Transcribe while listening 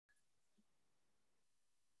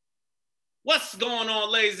What's going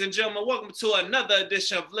on, ladies and gentlemen? Welcome to another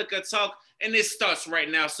edition of Liquor Talk, and it starts right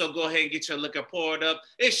now, so go ahead and get your liquor poured up.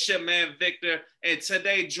 It's your man, Victor, and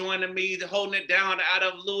today joining me, holding it down out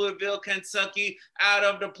of Louisville, Kentucky, out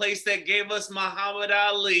of the place that gave us Muhammad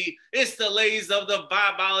Ali, it's the ladies of the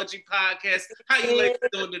Vibeology podcast. How you ladies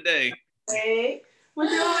doing today? Hey, we're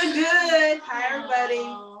doing good. Hi,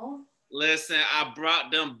 everybody. Listen, I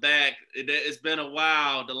brought them back. It's been a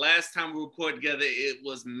while. The last time we recorded together, it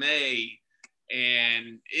was May.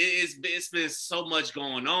 And it's been so much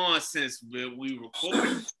going on since we recorded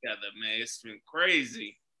together, man. It's been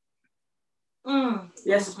crazy.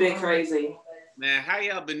 Yes, it's been crazy. Man, how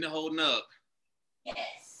y'all been holding up?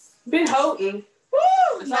 Yes. Been holding.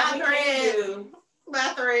 Woo! My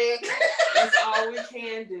thread. That's all we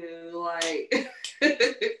can do. Like,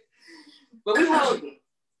 but we holding.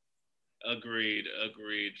 Agreed.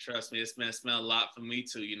 Trust me, it's been a lot for me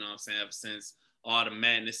too, you know what I'm saying, ever since all the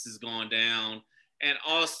madness is going down. And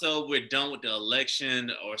also, we're done with the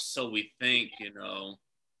election, or so we think, you know.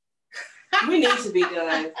 We need to be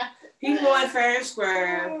done. He's going fair and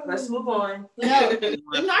square. Let's move on. No, the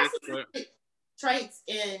narcissistic traits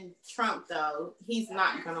in Trump, though, he's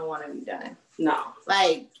not going to want to be done. No.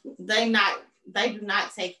 Like, they do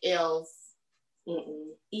not take L's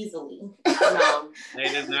easily. No.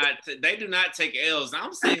 They do not take L's.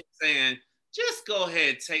 I'm saying just go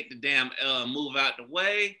ahead, take the damn L and move out the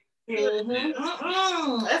way.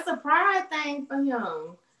 It's a pride thing for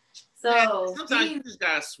him. So sometimes you just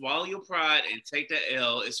gotta swallow your pride and take the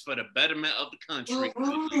L. It's for the betterment of the country.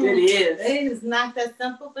 It is. It is not that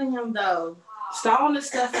simple for him, though. Stalling this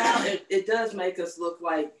stuff out, it does make us look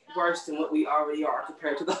like worse than what we already are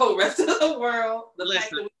compared to the whole rest of the world. The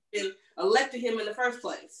fact that we elected him in the first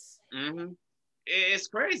place. It's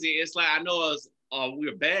crazy. It's like, I know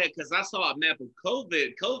we're bad because I saw a map of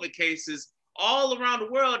COVID cases all around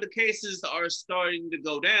the world. The cases are starting to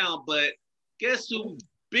go down, but guess who?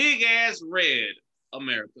 Big ass red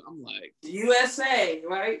America. I'm like USA,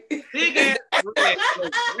 right? Big ass red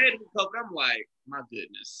COVID. I'm like, my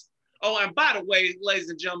goodness. Oh, and by the way, ladies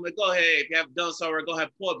and gentlemen, go ahead, if you haven't done so already, go ahead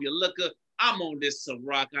and pour up your liquor. I'm on this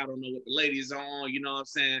Ciroc. I don't know what the ladies are on. You know what I'm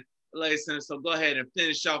saying? Listen, so go ahead and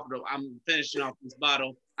finish off. I'm finishing off this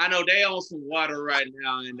bottle. I know they on some water right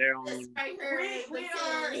now, and they're on. We are kind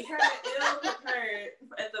of ill prepared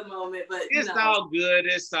at the moment, but it's all good.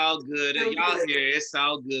 It's all good. Y'all here, it's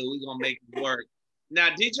all good. We're gonna make it work. Now,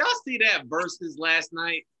 did y'all see that Versus last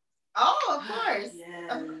night? Oh, of course.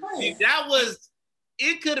 Yeah. Of course. See,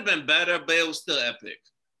 it could have been better, but it was still epic.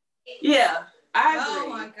 Yeah, I agree. Oh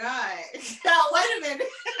my God. No, wait a minute.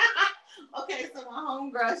 Okay, so my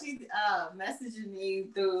homegirl, she messaged me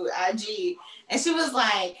through IG, and she was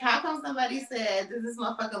like, how come somebody said, does this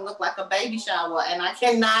motherfucker look like a baby shower? And I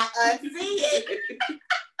cannot unsee it.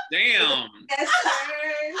 Damn. Yes, sir.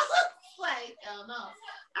 I was like, oh no.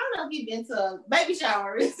 I don't know if you've been to a baby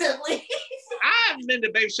shower recently. I haven't been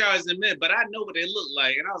to baby showers in a minute, but I know what they look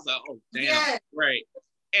like. And I was like, oh, damn, yes. Right.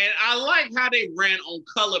 And I like how they ran on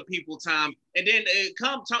colored people time. And then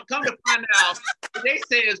come to find out, they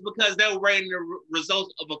say it's because they were writing the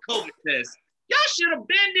results of a COVID test. Y'all should have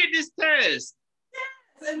been did this test.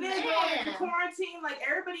 Yes, and then going into quarantine like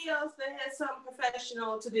everybody else that had something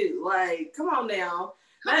professional to do. Like, come on now.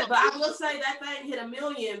 But I will say that thing hit 1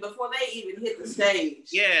 million before they even hit the stage.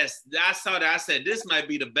 Yes, I saw that. I said, this might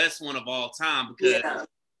be the best one of all time because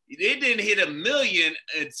it didn't hit 1 million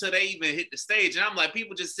until they even hit the stage. And I'm like,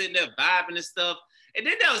 people just sitting there vibing and stuff. And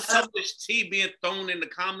then there was so much tea being thrown in the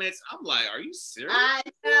comments. I'm like, are you serious? I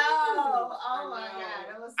know. Oh my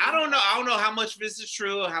God. I don't know. I don't know how much of this is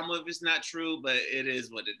true or how much of it's not true, but it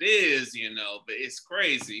is what it is, you know. But it's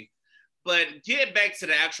crazy. But get back to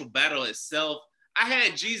the actual battle itself. I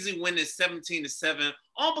had Jeezy winning 17-7,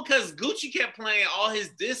 all because Gucci kept playing all his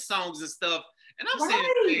diss songs and stuff. And I'm saying,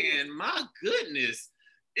 man, my goodness.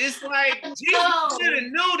 It's like Jeezy should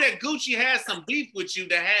have knew that Gucci had some beef with you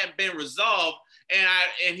that hadn't been resolved.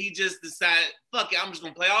 And he just decided, fuck it, I'm just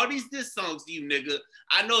gonna play all these diss songs to you, nigga.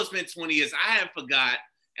 I know it's been 20 years. I haven't forgot.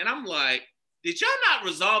 And I'm like, did y'all not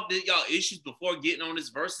resolve y'all issues before getting on this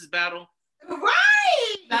versus battle?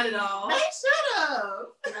 Right. Not at all. They should have.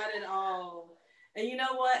 Not at all. And you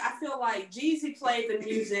know what? I feel like Jeezy played the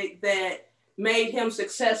music that made him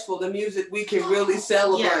successful, the music we can really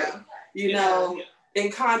celebrate. Yeah. You know,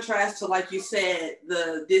 in contrast to, like you said,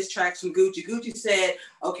 the diss tracks from Gucci. Gucci said,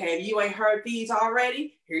 okay, if you ain't heard these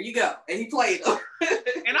already, here you go. And he played them.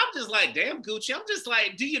 And I'm just like, damn, Gucci. I'm just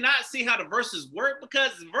like, do you not see how the verses work?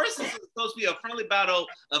 Because verses is supposed to be a friendly battle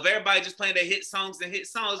of everybody just playing their hit songs and hit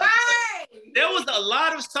songs. Right. There was a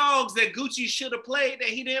lot of songs that Gucci should have played that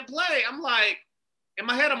he didn't play. I'm like, In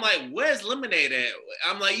my head, I'm like, where's Lemonade at?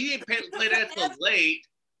 I'm like, you didn't play that till late.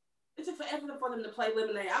 It took forever for them to play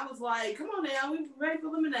Lemonade. I was like, come on now, we ready for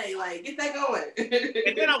Lemonade. Like, get that going.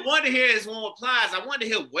 And then I wanted to hear his one replies. I wanted to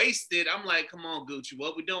hear Wasted. I'm like, come on, Gucci,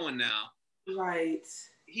 what we doing now? Right.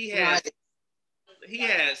 He had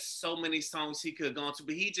so many songs he could have gone to,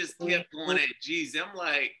 but he just kept going at Jeezy. I'm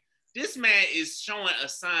like, this man is showing a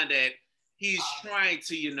sign that he's trying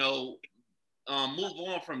to, move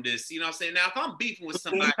on from this. You know what I'm saying? Now, if I'm beefing with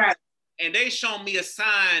somebody and they show me a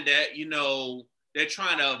sign that, they're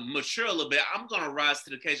trying to mature a little bit, I'm going to rise to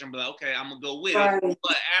the occasion and be like, okay, I'm going to go with it.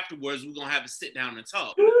 But afterwards, we're going to have to sit down and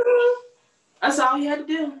talk. That's all you had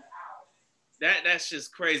to do. That's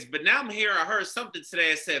just crazy. But now I heard something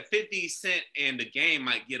today that said 50 Cent and The Game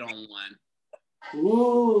might get on one.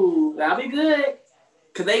 Ooh, that'll be good.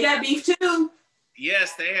 Because they got beef too.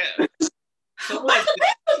 Yes, they have. So what the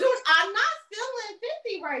people doing? I'm not feeling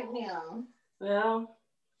 50 right now. Well,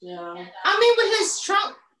 yeah. I mean, with his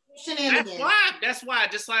Trump shenanigans. That's why.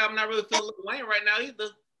 Just like I'm not really feeling Lil Wayne right now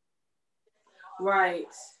either. Right.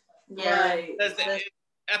 Yeah. Right.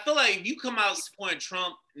 I feel like if you come out supporting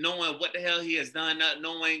Trump, knowing what the hell he has done, not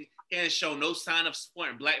knowing he has shown no sign of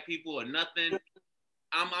supporting black people or nothing,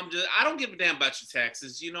 I don't give a damn about your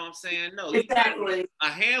taxes. You know what I'm saying? No, exactly. A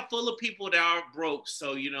handful of people that are broke.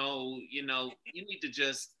 So you need to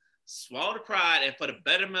just swallow the pride, and for the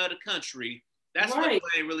betterment of the country, that's why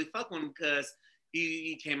they really fuck with him, because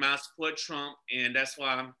he came out to support Trump, and that's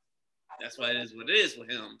why it is what it is with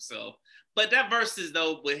him. So, but that versus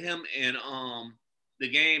though with him and The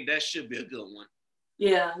Game, that should be a good one.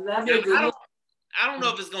 Yeah, that'd be a good one. I don't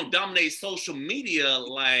know if it's gonna dominate social media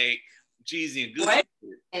like Jeezy and Gucci.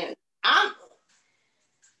 And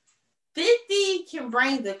 50 can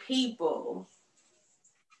bring the people,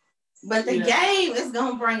 but the game is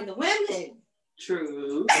gonna bring the women.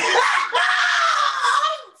 True. I'm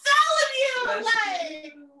telling you,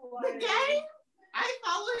 like the game. I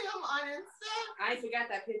follow him on Insta. I ain't forgot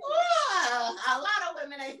that picture. A lot of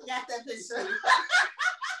women ain't forgot that picture.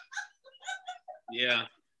 Yeah.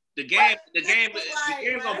 The game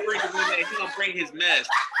gonna bring the women. He gonna bring his mess.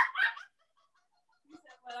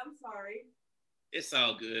 I'm sorry. It's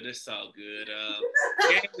all good.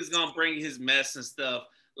 Game is gonna bring his mess and stuff.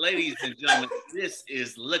 Ladies and gentlemen, this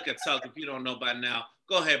is Liquor Talk. If you don't know by now,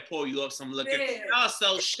 go ahead, pour you up some liquor. Yeah.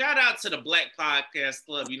 Also, shout out to the Black Podcast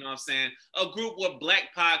Club. You know what I'm saying? A group where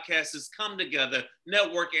Black podcasters come together,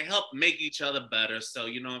 network, and help make each other better. So,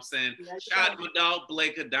 you know what I'm saying? Shout out to my dog,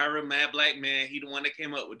 Blake, a Diary Mad Black Man. He the one that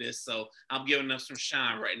came up with this. So I'm giving them some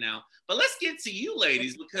shine right now. But let's get to you,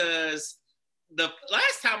 ladies, because the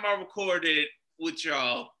last time I recorded with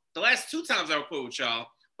y'all, the last 2 times I recorded with y'all,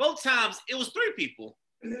 both times it was 3 people.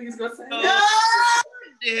 It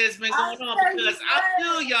has been going on because I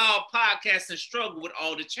feel y'all podcasting struggle with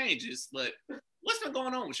all the changes, but what's been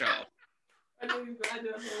going on with y'all? Oh,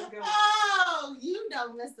 you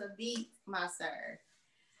don't miss a beat, my sir.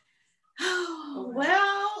 Oh,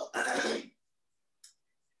 well, it's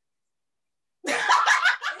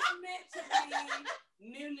meant to be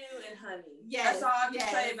new and honey. Yes, that's all I can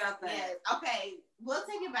say about that. Yes. Okay, we'll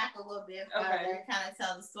take it back a little bit further and kind of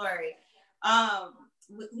tell the story.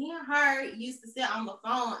 Me and her used to sit on the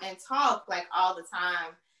phone and talk like all the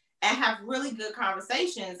time and have really good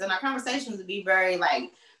conversations. And our conversations would be very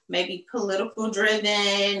like maybe political driven.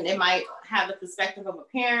 It might have the perspective of a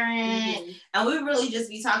parent. Mm-hmm. And we would really just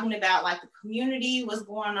be talking about like the community, what's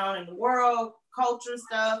going on in the world, culture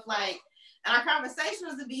stuff, like, and our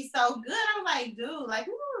conversations would be so good. I'm like, dude, like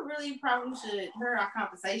people really probably should hear our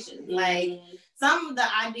conversations. Mm-hmm. Like some of the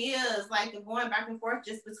ideas, like the going back and forth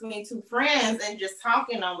just between 2 friends and just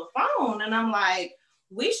talking on the phone. And I'm like,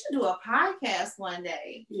 we should do a podcast one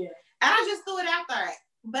day. Yeah. And I just threw it out there.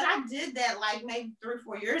 But I did that like maybe 3 or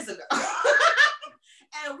 4 years ago.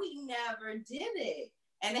 And we never did it.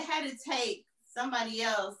 And it had to take somebody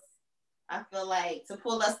else, I feel like, to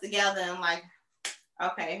pull us together and like,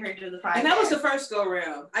 okay, here do the podcast. And that was the first go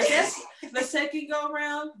round. I guess the second go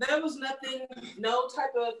round, there was nothing, no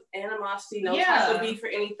type of animosity, no type of beef or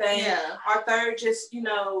anything. Yeah. Our third just,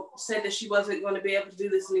 said that she wasn't going to be able to do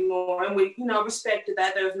this anymore. And we, respected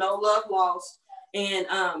that. There was no love lost. And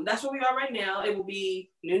that's where we are right now. It will be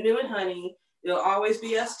new and honey. It'll always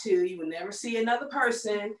be us 2. You will never see another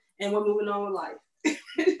person. And we're moving on with life.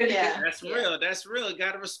 Yeah, that's real. That's real.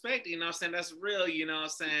 Gotta respect, you know what I'm saying? That's real, you know what I'm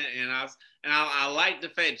saying? And I like the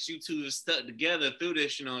fact that you 2 have stuck together through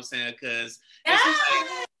this, you know what I'm saying? Because like,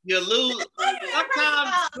 you lose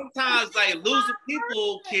sometimes like losing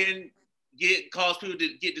people can cause people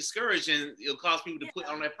to get discouraged, and it'll cause people to quit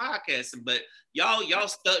on their podcasting. But y'all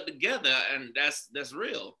stuck together, and that's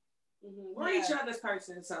real. We're each other's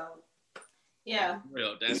person, so. Yeah.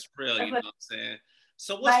 That's real, you know what I'm saying?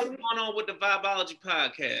 So what's going on with the Vibeology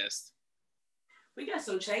podcast? We got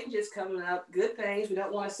some changes coming up, good things. We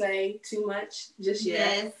don't want to say too much just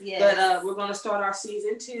yet. Yes. But we're going to start our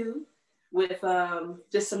season 2 with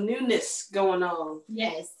just some newness going on.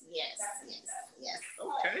 Yes.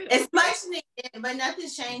 Okay. It's much needed, but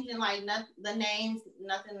nothing's changing. Like the names,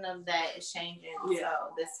 nothing of that is changing. So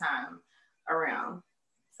this time around.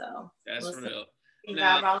 So that's real.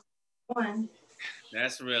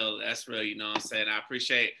 That's real. You know what I'm saying? I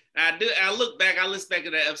appreciate it. I look back, I listened back to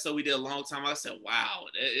that episode we did a long time. I said, wow,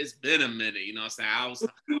 it's been a minute, you know what I'm saying?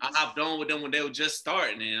 I hopped on with them when they were just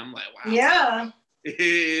starting, and I'm like, wow. Yeah.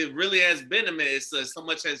 It really has been a minute. So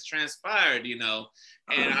much has transpired, you know.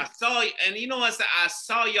 And I saw, and you know what? I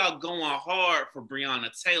saw y'all going hard for Breonna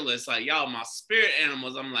Taylor. It's like, y'all my spirit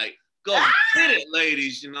animals. I'm like, go get it,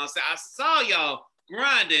 ladies. You know what I'm saying? I saw y'all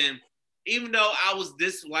grinding, even though I was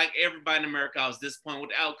like everybody in America, I was disappointed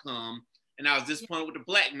with the outcome. And I was disappointed with the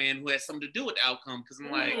black man who had something to do with the outcome. Because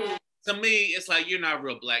I'm like, to me, it's like, you're not a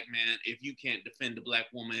real black man if you can't defend the black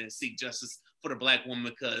woman and seek justice for the black woman,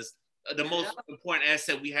 because the most important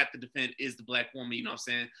asset we have to defend is the black woman, you know what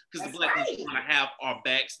I'm saying? Because the black woman want to have our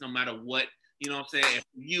backs no matter what, you know what I'm saying? If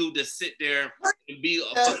you just sit there and be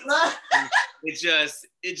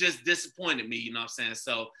it just disappointed me, you know what I'm saying?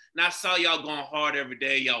 So, and I saw y'all going hard every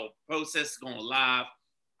day, y'all protests going live.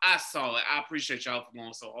 I saw it. I appreciate y'all for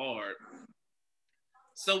going so hard.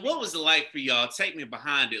 So what was it like for y'all? Take me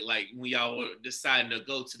behind it, like when y'all were deciding to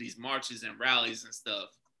go to these marches and rallies and stuff.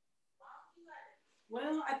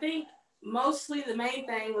 Well, I think mostly the main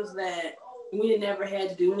thing was that we never had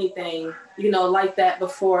to do anything, like that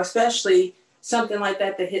before, especially something like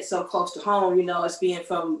that hit so close to home, us being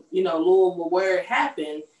from, Louisville, where it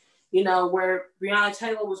happened, where Breonna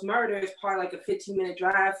Taylor was murdered is probably like a 15-minute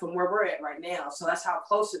drive from where we're at right now. So that's how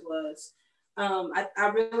close it was. I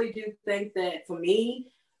really do think that for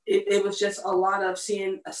me, it was just a lot of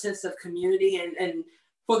seeing a sense of community and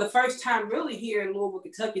for the first time really here in Louisville,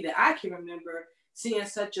 Kentucky that I can remember, seeing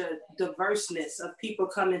such a diverseness of people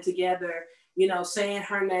coming together, saying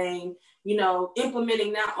her name,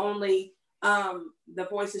 implementing not only the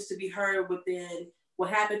voices to be heard within what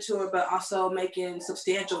happened to her, but also making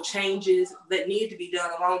substantial changes that need to be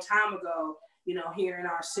done a long time ago, here in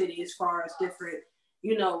our city as far as different,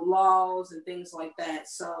 laws and things like that.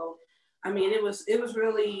 So, I mean, it was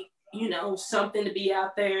really, something to be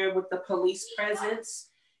out there with the police presence,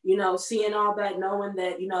 seeing all that, knowing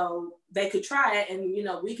that, they could try it and,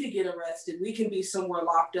 we could get arrested. We can be somewhere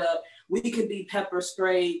locked up. We can be pepper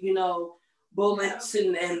sprayed, bullets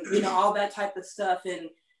and all that type of stuff. And,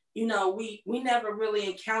 we never really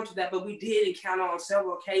encountered that, but we did encounter on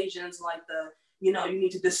several occasions, like you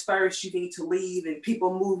need to disperse, you need to leave, and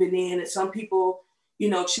people moving in, and some people,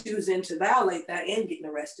 choosing to violate that and getting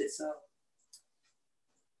arrested. So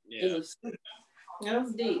yeah, it was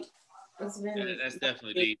deep. That's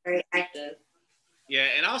definitely deep. Very active. Yeah,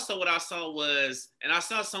 and also what I saw was, and I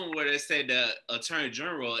saw somewhere that said the Attorney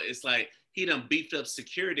General, it's like he done beefed up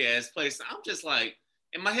security at his place. I'm just like,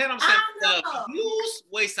 in my head, I'm saying, you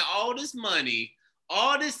wasting all this money,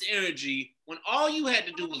 all this energy, when all you had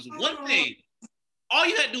to do was one thing. All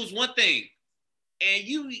you had to do was one thing. And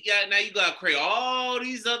you got to create all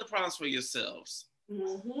these other problems for yourselves.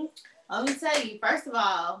 Mm-hmm. Let me tell you, first of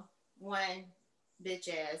all, one bitch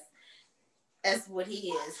ass. That's what he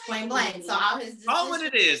is, point blank. So all his decisions, what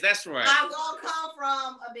it is, that's right. I'm gonna come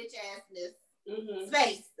from a bitch assness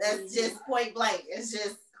space. That's just point blank. It's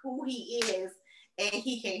just who he is, and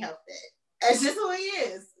he can't help that. It's just who he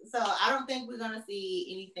is. So I don't think we're gonna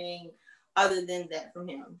see anything other than that from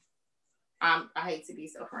him. I hate to be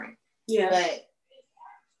so frank. Yeah, but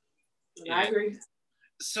I agree.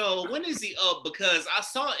 So when is he up? Because I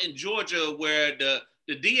saw in Georgia where the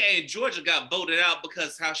DA in Georgia got voted out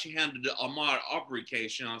because how she handled the Ahmaud Arbery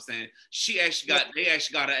case. You know what I'm saying? They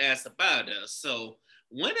actually got her ass up out of there. So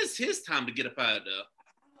when is his time to get up out of there?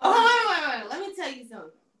 Oh, wait. Let me tell you something.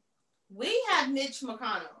 We have Mitch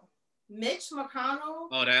McConnell.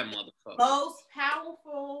 Oh, that motherfucker. Most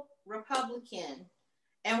powerful Republican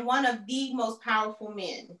and one of the most powerful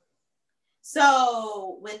men.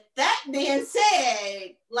 So with that being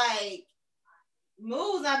said, like,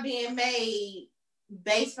 moves are being made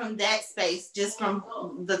based from that space, just from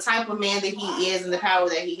the type of man that he is and the power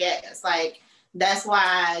that he has. Like, that's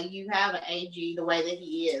why you have an AG the way that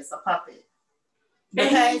he is, a puppet.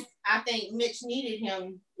 Because I think Mitch needed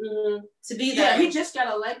him to be there. Yeah, he just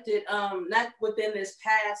got elected, not within this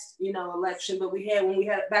past, election, but when we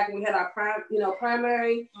had our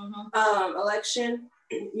primary election,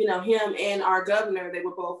 you know, him and our governor, they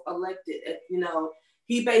were both elected. You know,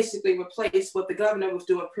 he basically replaced what the governor was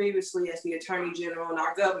doing previously as the attorney general, and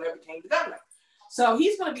our governor became the governor. So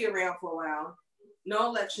he's going to be around for a while. No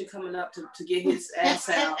election coming up to get his ass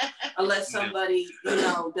out unless somebody, you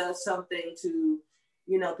know, does something to,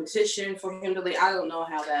 you know, petition for him to leave. I don't know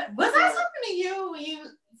how that was that something to you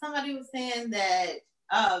when somebody was saying that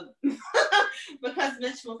because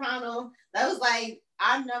Mitch McConnell, that was like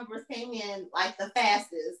our numbers came in like the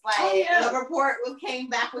fastest. Like the report came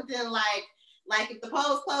back within like if the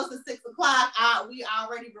polls closed at 6 o'clock, we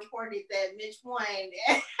already reported that Mitch won.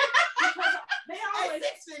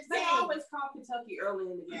 They always call Kentucky early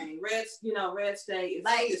in the game. Red State is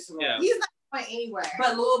like he's not going anywhere.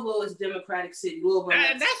 But Louisville is Democratic city. Louisville.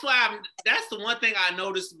 That's why that's the one thing I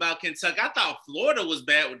noticed about Kentucky. I thought Florida was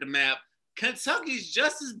bad with the map. Kentucky's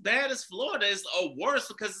just as bad as Florida, is or worse,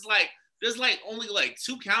 because it's like there's like only like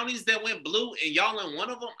 2 counties that went blue, and y'all in one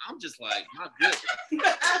of them. I'm just like, my goodness.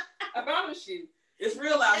 I promise you, it's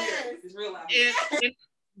real out here. It's real out here. And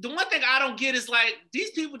the one thing I don't get is like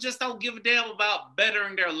these people just don't give a damn about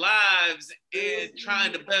bettering their lives and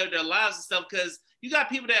trying to better their lives and stuff. Because you got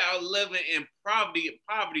people that are living in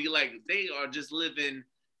poverty, like they are just living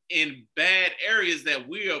in bad areas that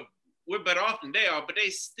we're better off than they are, but they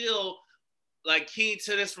still like keen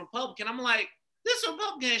to this Republican. I'm like, this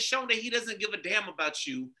Republican has shown that he doesn't give a damn about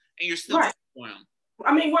you, and you're still for him.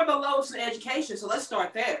 I mean, we're the lowest in education, so let's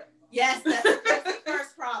start there. Yes, that's the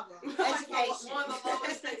first problem. Education. One of the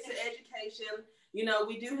lowest states in education. You know,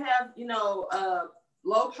 we do have, you know,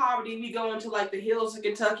 low poverty. We go into like the hills of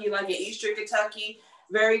Kentucky, like in eastern Kentucky,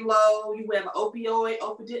 very low. You have an opioid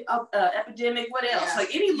epidemic. What else? Yeah.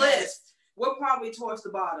 Like any list, we're probably towards the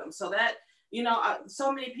bottom. So that, you know,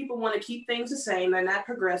 so many people want to keep things the same. They're not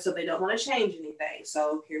progressive. They don't want to change anything.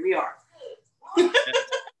 So here we are.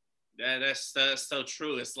 That's so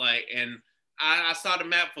true. It's like, and I saw the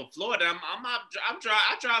map for Florida.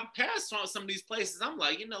 I drive past some of these places. I'm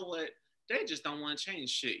like, you know what? They just don't want to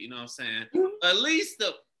change shit. You know what I'm saying? Mm-hmm. At least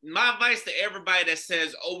my advice to everybody that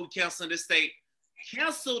says, "Oh, we canceling this state,"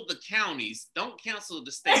 cancel the counties. Don't cancel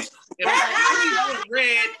the state. If the county was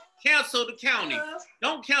red, cancel the county.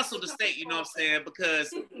 Don't cancel the state. You know what I'm saying?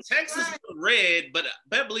 Because Texas is red, but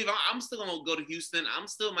better believe I'm still gonna go to Houston. I'm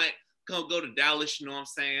still gonna go to Dallas. You know what I'm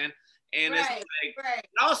saying? And it's like, and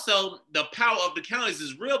also the power of the counties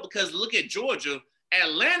is real, because look at Georgia.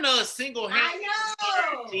 Atlanta is single-handedly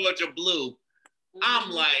Georgia blue. I'm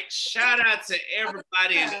like, shout out to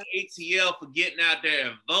everybody in the ATL for getting out there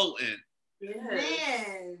and voting.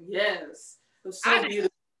 Yes. It was so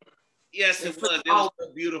beautiful. Yes, it was. It was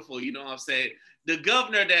so beautiful. You know what I'm saying? The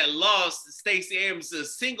governor that lost, Stacey Abrams,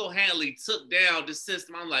 single-handedly took down the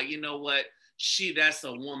system. I'm like, you know what? That's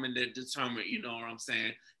a woman that determined, you know what I'm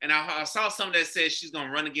saying? And I saw something that said she's going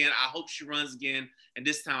to run again. I hope she runs again. And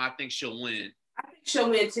this time I think she'll win.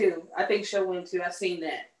 I think she'll win too. I've seen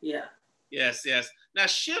that. Yeah. Yes. Now,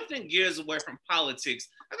 shifting gears away from politics,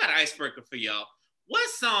 I got an icebreaker for y'all. What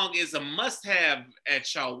song is a must-have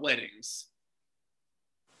at y'all weddings?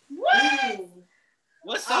 What?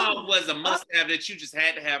 What song was a must-have that you just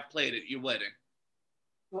had to have played at your wedding?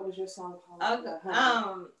 What was your song called?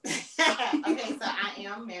 Okay, so I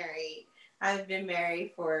am married. I've been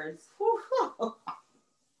married for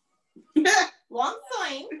long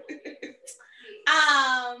time.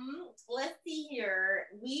 Let's see here.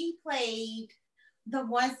 We played the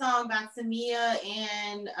one song by Tamia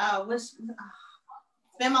and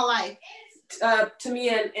Spend My Life.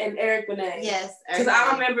 Tamia and Eric Benet. Yes. Because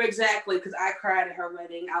I remember exactly, because I cried at her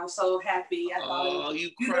wedding. I was so happy. I thought you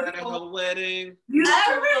cried at her wedding?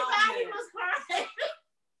 Everybody was crying.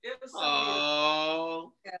 It was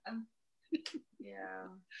so Yeah.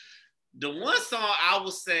 The one song I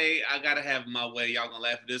will say I gotta have in my wedding, y'all gonna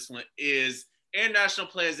laugh at this one, is International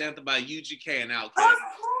Players Anthem by UGK and Outkast. Of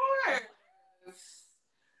course.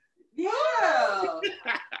 Yeah.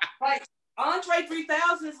 Like Andre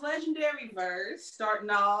 3000's legendary verse, starting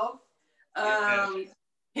off.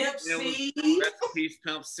 Pimp C. Rest in peace,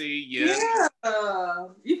 Pimp C. Yes. Yeah.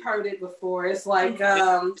 You've heard it before. It's like,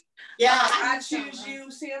 I choose you,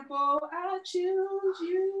 simple. I choose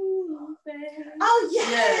you, babe. Oh,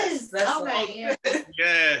 yes. That's okay.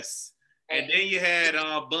 Yes. And then you had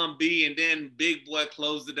Bun B, and then Big Boy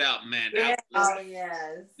closed it out, man. That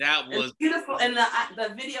was beautiful. And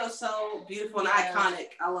the video is so beautiful and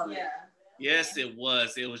iconic. I love it. Yes, it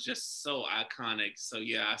was. It was just so iconic. So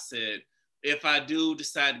yeah, I said, if I do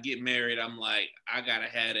decide to get married, I'm like, I gotta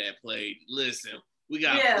have that played. Listen, we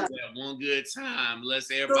gotta play that one good time. Let's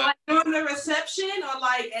everybody. So like during the reception, or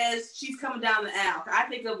like as she's coming down the aisle. I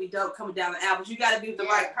think it'll be dope coming down the aisle, but you gotta be with the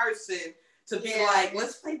right person to be like,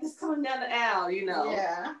 let's play this coming down the aisle, you know.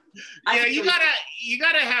 Yeah. Yeah, you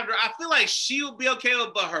gotta have her. I feel like she would be okay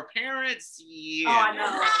with, but her parents, yeah. Oh, I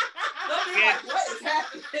know. They'll be like, what is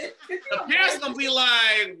happening? The parents gonna be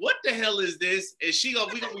like, what the hell is this? And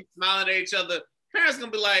we gonna be smiling at each other. Parents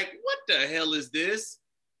gonna be like, what the hell is this?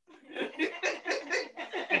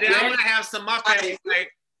 And then I'm gonna have some of my family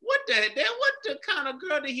like, what the kind of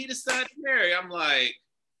girl did he decide to marry? I'm like,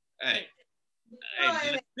 hey,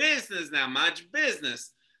 business now, mind your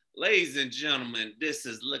business. Ladies and gentlemen, this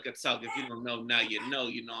is Liquor Talk. If you don't know, now you know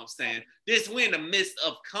what I'm saying. We're in the midst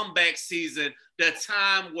of comeback season, the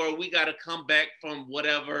time where we got to come back from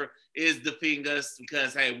whatever is defeating us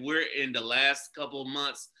because, hey, we're in the last couple of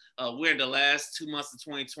months. We're in the last 2 months of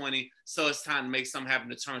 2020, so it's time to make something happen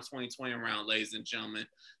to turn 2020 around, ladies and gentlemen.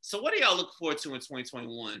 So what do y'all look forward to in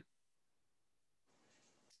 2021?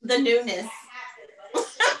 The newness.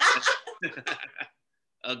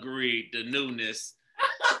 Agreed, the newness.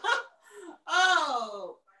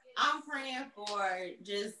 Oh, I'm praying for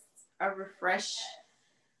just a refreshness.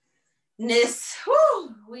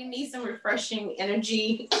 Whew, we need some refreshing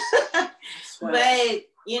energy. But,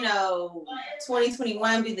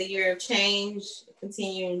 2021 be the year of change,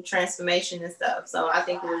 continuing transformation and stuff. So I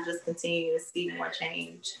think we'll just continue to see more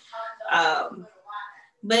change.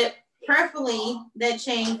 But preferably that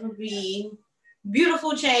change would be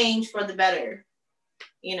beautiful change for the better.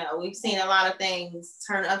 We've seen a lot of things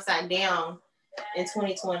turn upside down in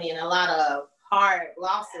 2020 and a lot of hard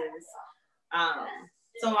losses.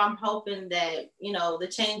 So I'm hoping that, the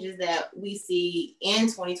changes that we see in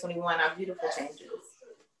 2021 are beautiful changes.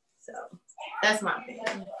 So that's my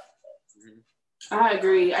opinion. I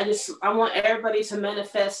agree. I want everybody to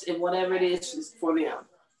manifest in whatever it is for them.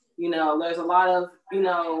 There's a lot of,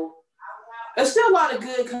 there's still a lot of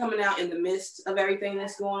good coming out in the midst of everything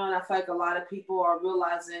that's going on. I feel like a lot of people are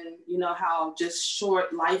realizing, how just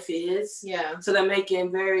short life is. Yeah. So they're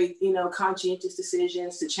making very, conscientious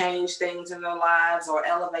decisions to change things in their lives or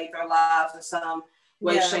elevate their lives in some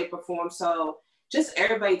way, shape, or form. So just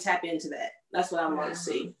everybody tap into that. That's what I want to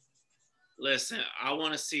see. Listen, I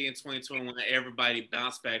want to see in 2021 everybody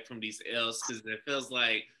bounce back from these L's because it feels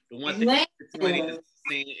like the one thing 2020 is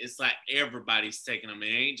seeing, it's like everybody's taking them. It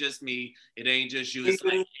ain't just me. It ain't just you. It's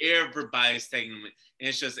like everybody's taking them. And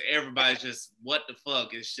it's just everybody's just what the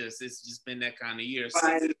fuck. It's just been that kind of year. So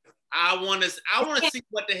I want to see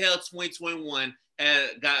what the hell 2021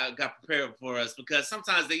 got prepared for us because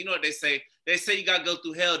sometimes what they say you gotta go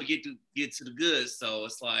through hell to get to the good. So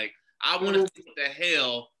it's like I want to see what the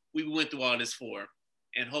hell we went through all this for,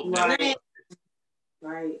 and hope right.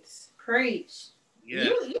 Preach. Yeah.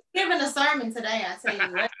 You giving a sermon today, I tell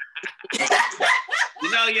you what.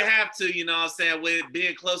 You have to, what I'm saying, with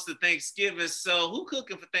being close to Thanksgiving. So who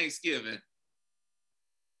cooking for Thanksgiving?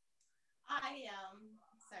 I am,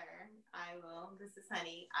 sir. I will. This is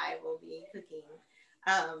Honey. I will be cooking.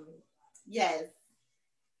 Yes.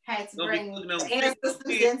 Had to bring ancestors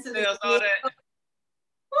into this. All that.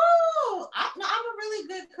 Woo! I'm a really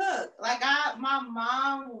good cook. Like my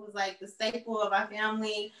mom was like the staple of our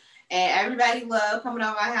family, and everybody loved coming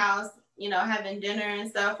over our house, having dinner and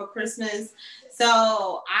stuff for Christmas.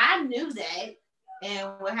 So I knew that, and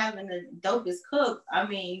with having the dopest cook, I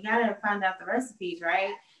mean, you gotta find out the recipes,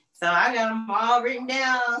 right? So I got them all written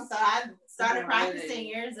down. So I started practicing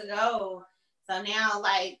years ago. So now,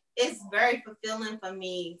 like, it's very fulfilling for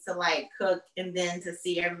me to like cook and then to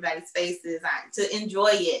see everybody's faces, to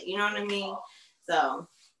enjoy it. You know what I mean? So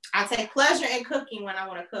I take pleasure in cooking when I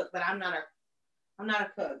want to cook, but I'm not a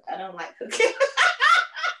cook. I don't like cooking.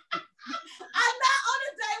 I'm not on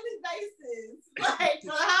a daily basis. Like for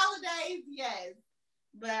the holidays, yes,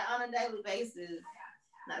 but on a daily basis,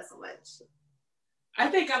 not so much. I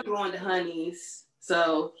think I'm going to Honey's.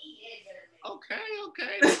 So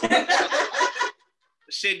okay.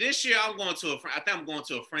 Shit, this year I'm going to I think I'm going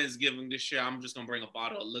to a Friendsgiving this year. I'm just gonna bring a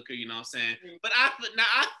bottle of liquor, you know what I'm saying? But I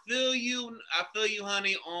feel you,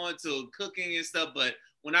 Honey, on to cooking and stuff. But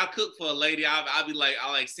when I cook for a lady, I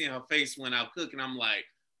like seeing her face when I'm cooking. I'm like,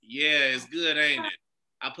 yeah, it's good, ain't it?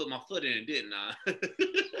 I put my foot in it, didn't I? Yes,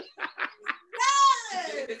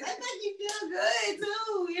 that make you feel good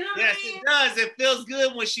too. You know what yes, I mean? It does. It feels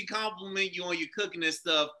good when she compliments you on your cooking and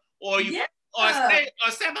stuff, or you. Yeah. Or say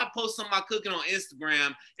if I post some of my cooking on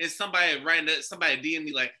Instagram and somebody DM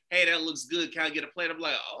me like, hey, that looks good. Can I get a plate? I'm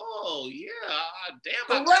like, oh yeah,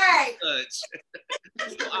 damn, I touch.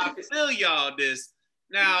 So I feel y'all this.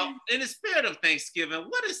 Now, in the spirit of Thanksgiving,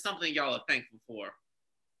 what is something y'all are thankful for?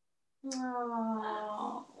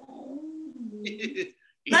 Oh.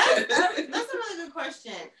 That's a really good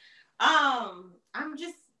question. I'm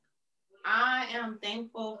just I am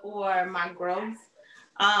thankful for my growth,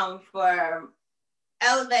 for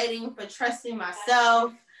elevating, for trusting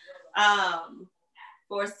myself,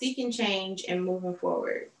 for seeking change and moving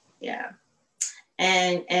forward. Yeah.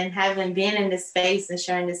 And having been in this space and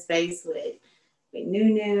sharing this space with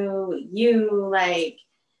Nunu, with you, like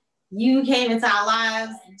you came into our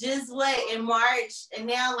lives just in March, and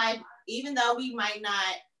now like even though we might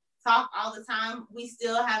not talk all the time, we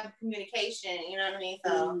still have communication. You know what I mean?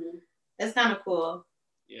 So it's kind of cool.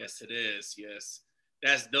 Yes, it is. Yes.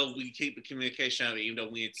 That's dope. We keep the communication up, even though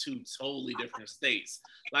we're in two totally different states.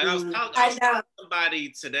 Like I was talking to somebody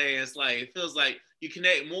today, and it's like it feels like you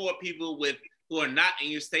connect more people with who are not in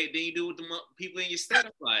your state than you do with the people in your state.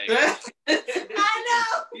 Like I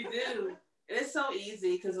know you do. It's so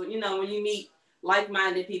easy because when you meet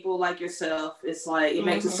like-minded people like yourself, it's like it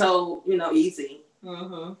makes it so easy.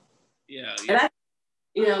 Yeah. And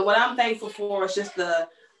what I'm thankful for is just the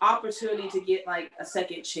opportunity to get like a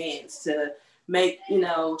second chance to make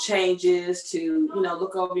changes, to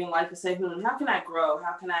look over your life and say, how can I grow?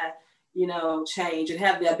 How can I change, and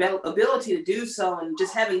have the ability to do so, and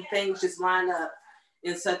just having things just line up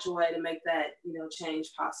in such a way to make that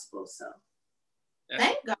change possible. So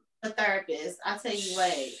thank God for therapists. I tell you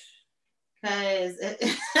what, because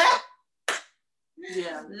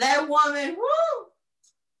yeah, that woman, woo.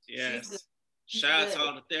 Yes. Shout out to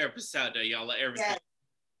all the therapists out there, y'all are everything. Yes.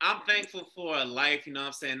 I'm thankful for a life,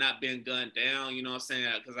 not being gunned down,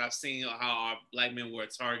 because I've seen how our black men were a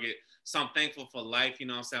target. So I'm thankful for life,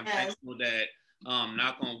 I'm thankful that,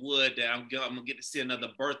 knock on wood, that I'm gonna get to see another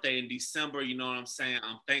birthday in December, I'm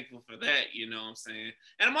thankful for that, And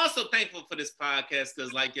I'm also thankful for this podcast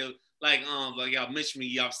because like y'all mentioned me,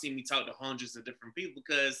 y'all seen me talk to hundreds of different people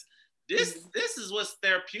because this is what's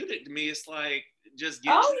therapeutic to me. It's like just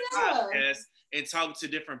getting the podcast and talking to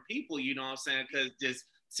different people, because just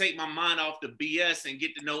take my mind off the BS and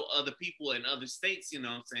get to know other people in other states, And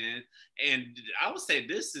I would say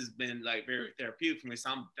this has been like very therapeutic for me.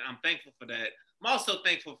 So I'm thankful for that. I'm also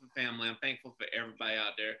thankful for family. I'm thankful for everybody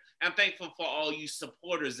out there. I'm thankful for all you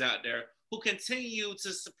supporters out there who continue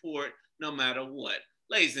to support no matter what.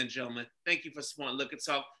 Ladies and gentlemen, thank you for supporting Liquor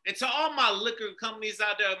Talk. And to all my liquor companies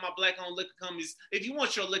out there, my black-owned liquor companies, if you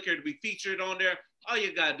want your liquor to be featured on there, all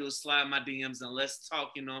you gotta do is slide my DMs and let's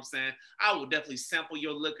talk, I will definitely sample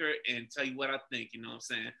your liquor and tell you what I think,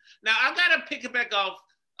 Now, I gotta pick it back off,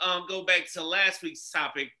 go back to last week's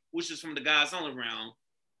topic, which is from the Guys Only round.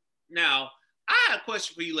 Now, I have a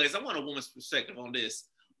question for you, ladies. I want a woman's perspective on this.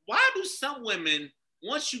 Why do some women,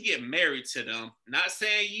 once you get married to them, not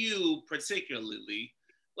saying you particularly,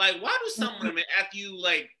 like, why do some women, after you,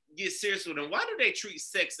 like, get serious with them, why do they treat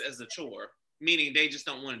sex as a chore? Meaning they just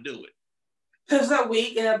don't want to do it. Because they're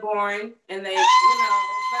weak and they're boring, and they, they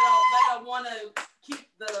don't want to keep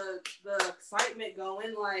the excitement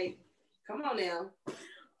going. Like, come on now.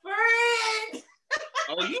 Friend!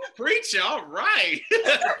 Oh, you preaching, all right.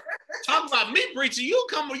 Talk about me preaching. You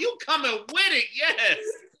coming with it, yes.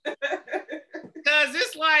 Because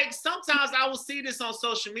it's like sometimes I will see this on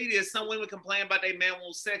social media. Some women complain about their man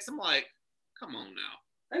wants sex. I'm like, come on now.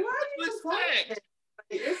 Like, why are you complaining?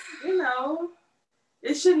 It's,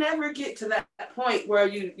 it should never get to that point where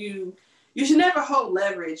you should never hold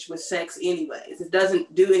leverage with sex anyways. It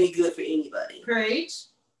doesn't do any good for anybody. Preach.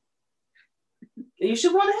 You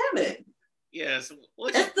should want to have it. Yes.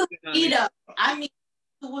 It's the libido. I mean,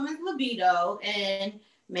 the woman's libido, and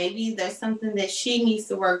maybe there's something that she needs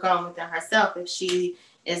to work on within herself if she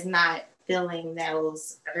is not feeling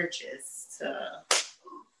those urges to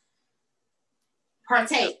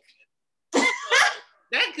partake.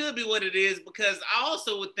 That could be what it is, because I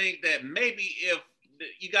also would think that maybe if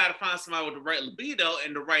you got to find somebody with the right libido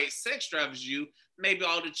and the right sex drive as you, maybe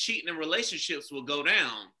all the cheating in relationships will go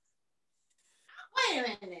down. Wait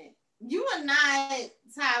a minute. You are not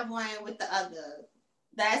tie one with the other.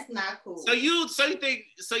 That's not cool. So you think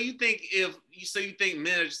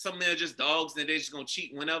men some men are just dogs and they're just gonna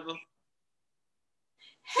cheat whenever?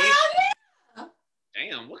 Hell yeah.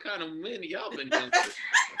 Damn, what kind of men y'all been doing?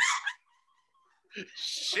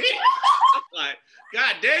 Shit. Like,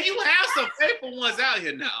 God damn, you have some faithful ones out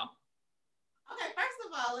here now. Okay, first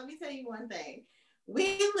of all, let me tell you one thing.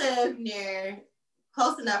 We live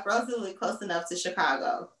relatively close enough to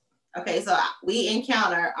Chicago. Okay, so we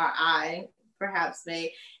encounter, or I perhaps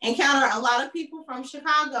may encounter a lot of people from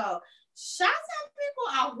Chicago. Chi-Town people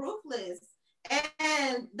are ruthless,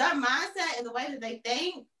 and their mindset and the way that they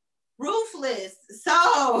think, ruthless.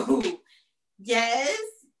 So, yes,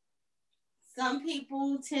 some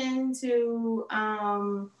people tend to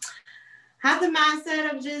have the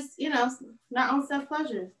mindset of just, their own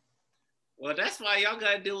self-pleasure. Well, that's why y'all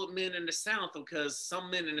gotta deal with men in the South, because some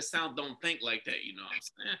men in the South don't think like that. You know what I'm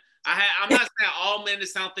saying? I'm not saying all men in the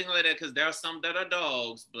South think like that, because there are some that are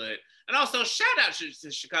dogs. But and also shout out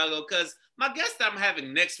to Chicago, because my guest that I'm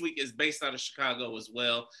having next week is based out of Chicago as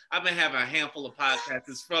well. I've been having a handful of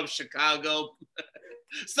podcasts from Chicago,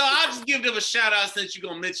 so I'll just give them a shout out since you're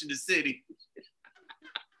gonna mention the city.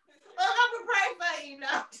 Well, I'm gonna pray for you,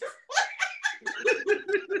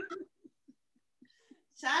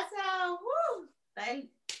 Chi-Town, woo! Like,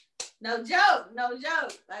 no joke.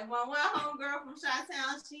 Like one homegirl from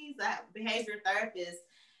Chi-Town, she's a behavior therapist,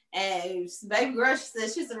 and baby girl, she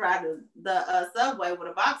said she's around the subway with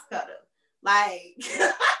a box cutter. Like,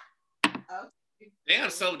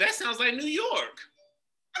 damn. So that sounds like New York.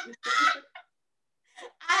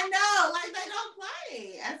 I know, like they don't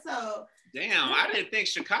play, and so. Damn, I didn't think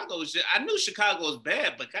Chicago was just, I knew Chicago was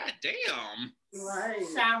bad, but goddamn. Right.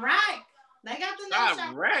 Chirac. They got the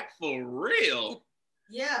Chirac for real.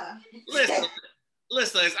 Yeah.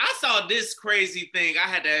 Listen, I saw this crazy thing. I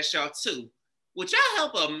had to ask y'all too. Would y'all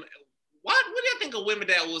help them? What do you think of women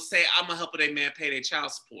that will say, I'm gonna help their man pay their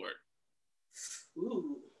child support?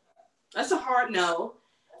 Ooh, that's a hard no.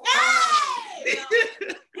 Here's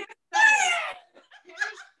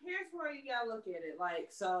where you gotta look at it. Like,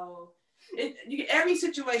 so every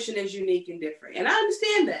situation is unique and different, and I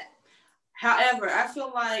understand that. However, I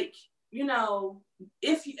feel like, you know,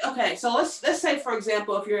 so let's say, for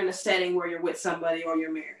example, if you're in a setting where you're with somebody or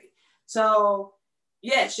you're married, so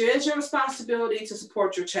yes, it is your responsibility to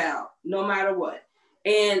support your child no matter what,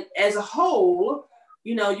 and as a whole,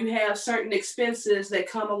 you know, you have certain expenses that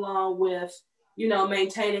come along with, you know,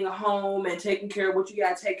 maintaining a home and taking care of what you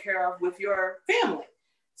got to take care of with your family.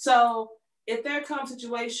 So if there comes a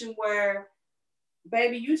situation where,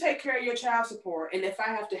 baby, you take care of your child support, and if I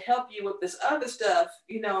have to help you with this other stuff,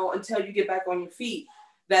 you know, until you get back on your feet,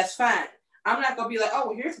 that's fine. I'm not going to be like, oh,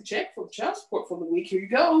 well, here's a check for child support for the week. Here you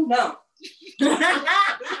go. No.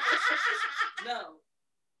 No.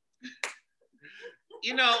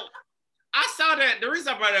 You know, I saw that. The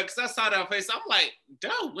reason I brought it up, because I saw that on Facebook. I'm like,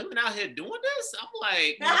 dude, women out here doing this? I'm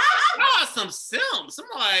like, y'all are some simps. I'm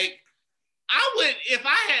like, I would, if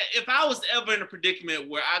I was ever in a predicament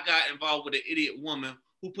where I got involved with an idiot woman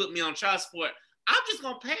who put me on child support, I'm just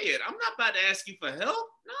gonna pay it. I'm not about to ask you for help.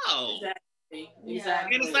 No.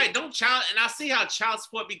 Exactly. And it's like, and I see how child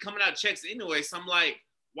support be coming out checks anyway. So I'm like,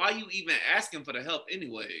 why are you even asking for the help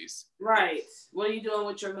anyways? Right. What are you doing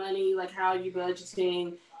with your money? Like, how are you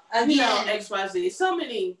budgeting? You know, XYZ. So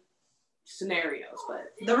many scenarios,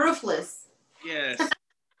 but the ruthless. Yes. And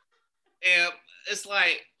it's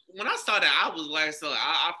like, when I saw that, I was like, so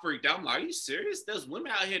I freaked out. I'm like, are you serious? There's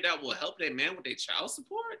women out here that will help their man with their child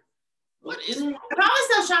support? What is wrong? I'm always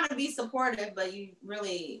still trying to be supportive, but you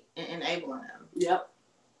really enabling them. Yep.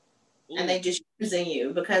 Ooh. And they just using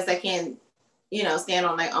you because they can't, you know, stand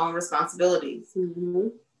on their own responsibilities. Mm-hmm.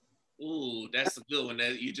 Ooh, that's a good one.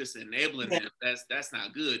 That you're just enabling them. That's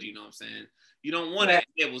not good. You know what I'm saying? You don't want to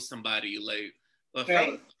enable somebody, like. But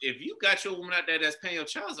fellas, if you got your woman out there that's paying your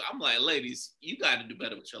child, I'm like, ladies, you got to do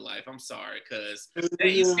better with your life. I'm sorry, because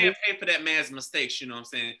you can't pay for that man's mistakes. You know what I'm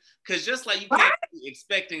saying? Because just like you can't be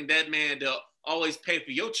expecting that man to always pay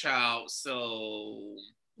for your child, so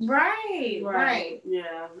right.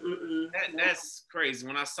 Yeah, that's crazy.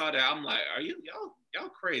 When I saw that, I'm like, are y'all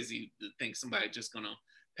crazy to think somebody just gonna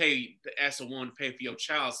ask a woman to pay for your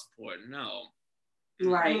child support? No,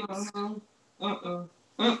 right.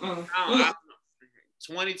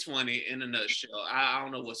 2020 in a nutshell. I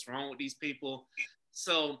don't know what's wrong with these people.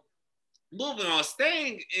 So moving on,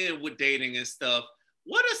 staying in with dating and stuff,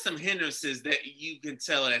 what are some hindrances that you can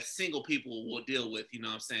tell that single people will deal with, you know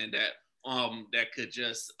what I'm saying, that could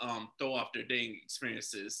just throw off their dating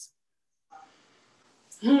experiences?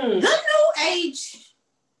 The new age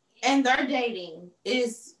and their dating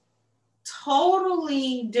is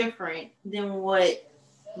totally different than what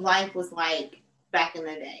life was like back in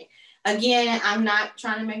the day. Again, I'm not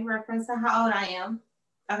trying to make reference to how old I am.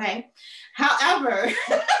 Okay. However,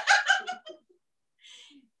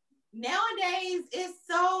 nowadays it's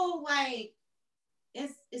so like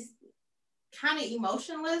it's kind of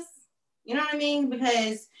emotionless. You know what I mean?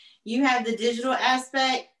 Because you have the digital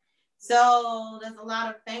aspect. So there's a lot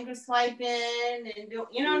of finger swiping and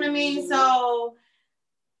you know what I mean? So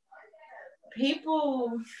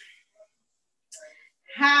people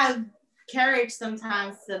have courage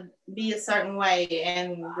sometimes to be a certain way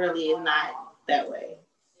and really not that way.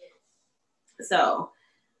 So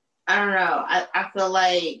I don't know. I feel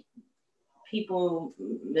like people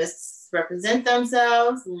misrepresent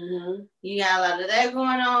themselves. Mm-hmm. You got a lot of that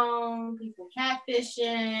going on. People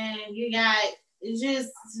catfishing. It's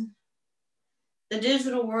just the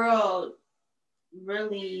digital world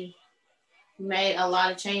really made a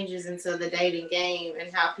lot of changes into the dating game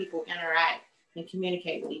and how people interact and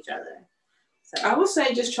communicate with each other. So I would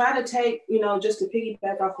say just try to take, just to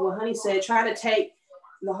piggyback off what Honey said, try to take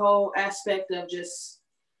the whole aspect of just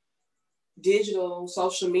digital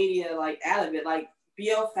social media out of it.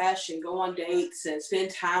 Be old fashioned, go on dates and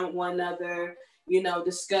spend time with one another,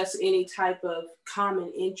 discuss any type of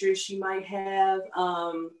common interest you might have.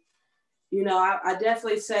 I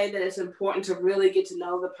definitely say that it's important to really get to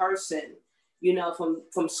know the person,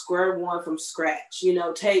 from square one, from scratch,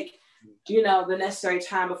 take, the necessary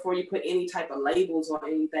time before you put any type of labels on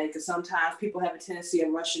anything. Because sometimes people have a tendency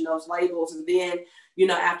of rushing those labels. And then,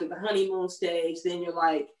 after the honeymoon stage, then you're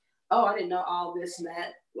like, oh, I didn't know all this and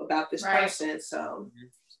that about this person. So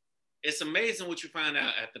it's amazing what you find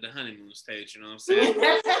out after the honeymoon stage, you know what I'm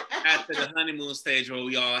saying? After the honeymoon stage where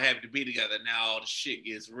we all happy to be together, now all the shit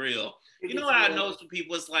gets real. You know what I noticed with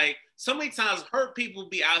people? It's like so many times hurt people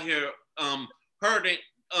be out here hurting,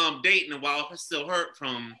 dating while still hurt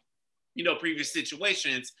from, previous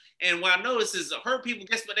situations. And what I noticed is hurt people,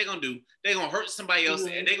 guess what they're gonna do? They're gonna hurt somebody else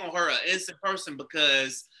and they're gonna hurt an innocent person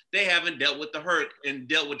because they haven't dealt with the hurt and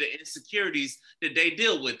dealt with the insecurities that they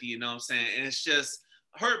deal with, you know what I'm saying? And it's just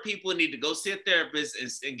hurt people need to go see a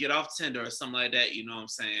therapist and get off Tinder or something like that, you know what I'm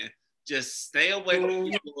saying? Just stay away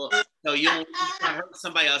from people so you don't hurt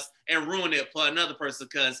somebody else and ruin it for another person,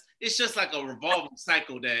 because it's just like a revolving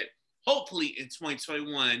cycle that hopefully in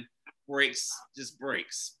 2021 breaks.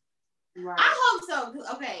 Right. I hope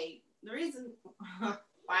so. Okay, the reason why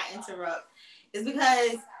I interrupt is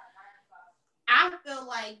because I feel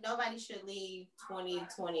like nobody should leave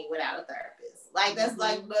 2020 without a therapist. That's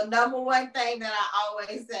like the number one thing that I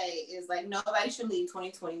always say is nobody should leave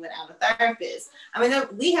 2020 without a therapist. I mean,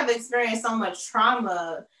 we have experienced so much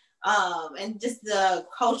trauma and just the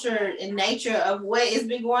culture and nature of what has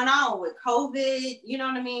been going on with COVID. You know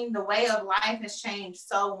what I mean? The way of life has changed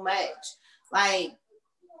so much.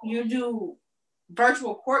 You do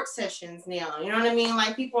virtual court sessions now. You know what I mean?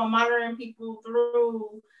 People are monitoring people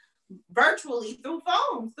virtually through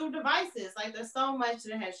phones, through devices. There's so much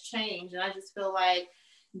that has changed. And I just feel like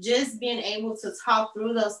just being able to talk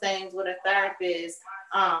through those things with a therapist,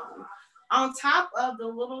 on top of the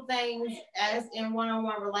little things as in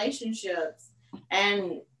one-on-one relationships,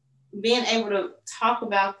 and being able to talk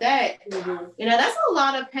about that, that's a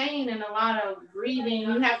lot of pain and a lot of grieving.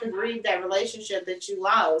 You have to grieve that relationship that you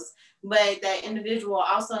lost, but that individual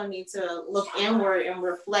also needs to look inward and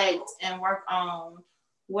reflect and work on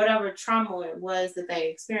whatever trauma it was that they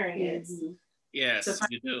experienced. Yes,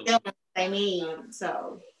 you do. They need.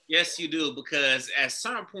 So yes, you do, because at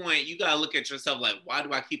some point you gotta look at yourself like, why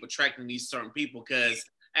do I keep attracting these certain people? Because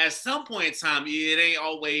at some point in time, it ain't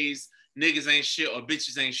always niggas ain't shit or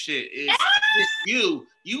bitches ain't shit. It's you.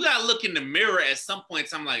 You gotta look in the mirror at some point in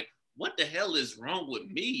time like, what the hell is wrong with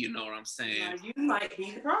me? You know what I'm saying? You might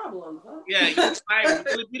be the problem. Huh? Yeah, you might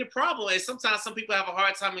really be the problem. And sometimes some people have a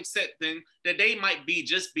hard time accepting that they might be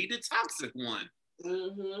the toxic one.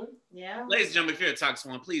 Yeah. Ladies and gentlemen, if you're a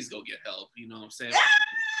toxic one, please go get help. You know what I'm saying?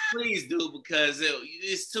 Please do, because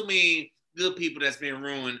it's too many good people that's being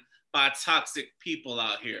ruined by toxic people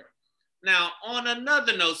out here. Now, on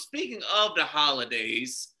another note, speaking of the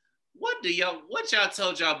holidays, what y'all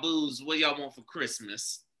told y'all boos what y'all want for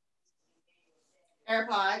Christmas?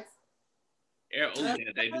 AirPods. Oh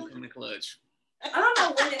yeah, they do come in clutch. I don't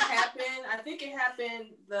know when it happened. I think it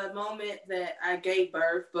happened the moment that I gave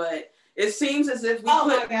birth, but it seems as if we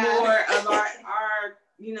put more of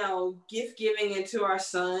our gift giving into our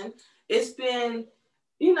son. It's been,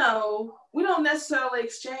 we don't necessarily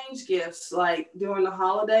exchange gifts during the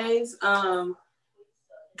holidays.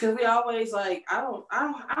 Because we always I don't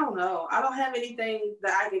know. I don't have anything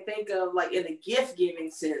that I can think of in a gift giving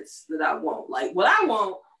sense that I want. What I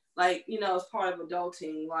want, as part of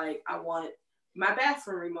adulting, I want my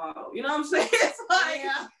bathroom remodel. You know what I'm saying? It's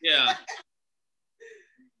yeah.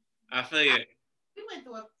 I feel you. We went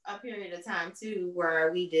through a period of time too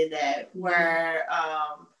where we did that, where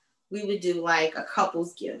we would do a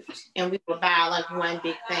couple's gift, and we would buy one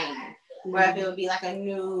big thing. Where it would be a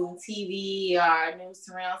new TV or a new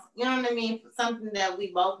surround, you know what I mean? Something that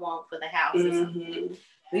we both want for the house or something.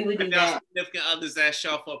 We would do that. Significant others ask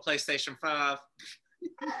y'all for a PlayStation 5.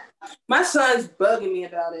 My son's bugging me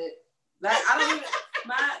about it. I don't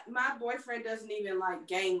even, my boyfriend doesn't even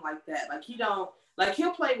game like that. He don't,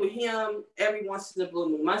 he'll play with him every once in a blue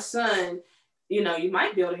moon. My son, you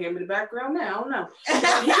might be able to hear him in the background now. I don't know.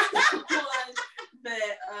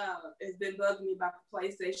 That has been bugging me about the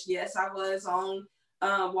PlayStation. Yes, I was on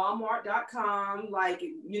Walmart.com, like,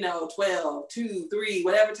 12, 2, 3,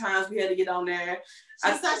 whatever times we had to get on there.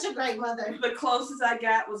 She's such a great mother. The closest I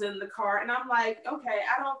got was in the car. And I'm like, okay,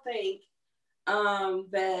 I don't think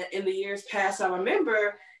that in the years past, I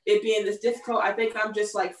remember it being this difficult. I think I'm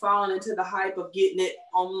just like falling into the hype of getting it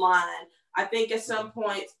online. I think at some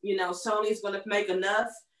point, Sony's going to make enough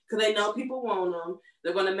because they know people want them.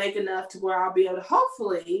 They're going to make enough to where I'll be able to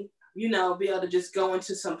hopefully, be able to just go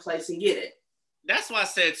into some place and get it. That's what I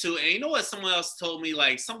said too. And you know what someone else told me?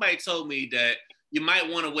 Like somebody told me that you might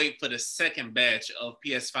want to wait for the second batch of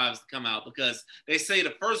PS5s to come out because they say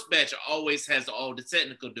the first batch always has all the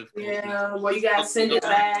technical difficulties. Yeah, well, you got to send it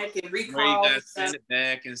back and recall. You got to send it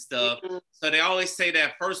back and stuff. Mm-hmm. So they always say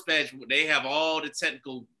that first batch, they have all the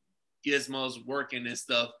technical gizmos working and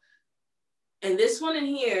stuff. And this one in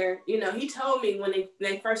here, he told me when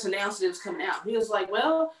they first announced it was coming out, he was like,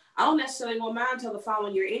 well, I don't necessarily want mine until the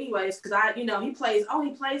following year anyways, because he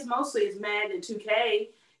plays mostly as Madden and 2K.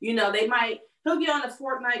 He'll get on the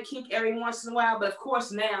Fortnite kick every once in a while, but of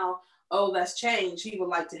course now, that's changed. He would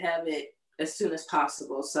like to have it as soon as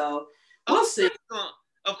possible. So we'll see.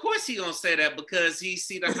 Of course he gonna say that because he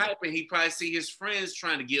see the hype and he probably see his friends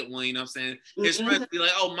trying to get one, you know what I'm saying? His friends be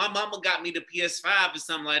like, oh, my mama got me the PS5 or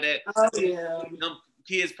something like that. Oh, yeah.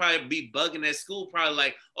 Kids probably be bugging at school, probably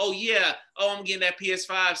like, oh, yeah, I'm getting that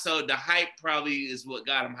PS5. So the hype probably is what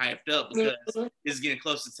got him hyped up because it's getting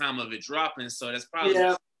close to time of it dropping. So that's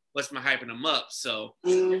probably what's been hyping him up. So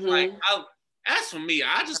like, as for me,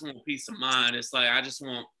 I just want peace of mind. It's like,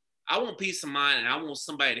 I want peace of mind and I want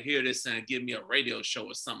somebody to hear this and give me a radio show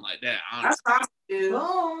or something like that. Honestly.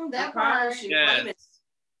 Boom, that part.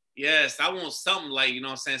 Yes, I want something like, you know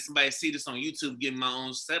what I'm saying? Somebody see this on YouTube, give me my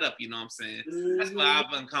own setup, you know what I'm saying? That's what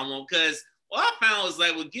I've been coming on. Because what I found was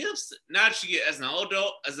like with gifts, now that you get as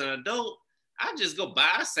an adult, I just go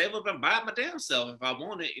buy, save up and buy it my damn self if I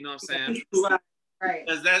want it, you know what I'm saying? Right.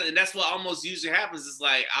 Because that's what almost usually happens. It's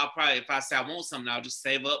like I'll probably, if I say I want something, I'll just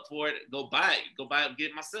save up for it, go buy it, get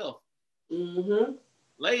it myself. Mm-hmm.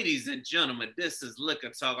 Ladies and gentlemen, this is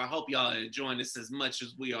Liquor Talk. I hope y'all are enjoying this as much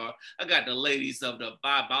as we are. I got the ladies of the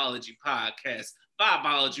Vibeology podcast,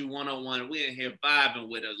 Vibeology 101. We're in here vibing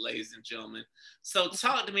with it, ladies and gentlemen. So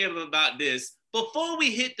talk to me about this. Before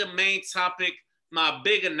we hit the main topic, my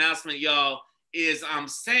big announcement, y'all, is I'm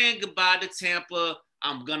saying goodbye to Tampa.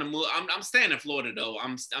 I'm gonna move. I'm staying in Florida though.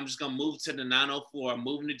 I'm just gonna move to the 904. I'm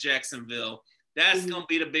moving to Jacksonville. That's gonna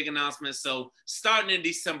be the big announcement. So starting in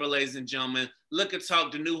December, ladies and gentlemen, Liquor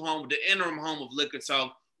Talk, the new home, the interim home of Liquor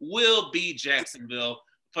Talk, will be Jacksonville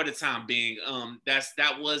for the time being.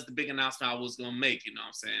 That was the big announcement I was gonna make. You know what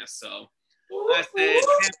I'm saying? So like I said,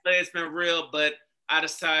 Tampa, it's been real, but I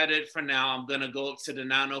decided for now I'm gonna go up to the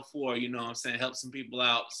 904. You know what I'm saying? Help some people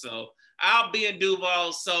out. So I'll be in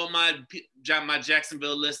Duval. So my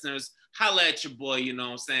Jacksonville listeners, holla at your boy. You know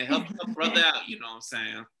what I'm saying? Help your brother out. You know what I'm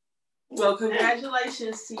saying? Well,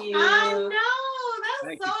 congratulations to you. I know.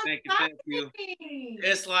 That's Thank you.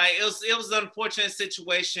 It's like it was an unfortunate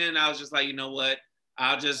situation. I was just like, you know what?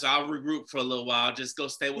 I'll regroup for a little while. Just go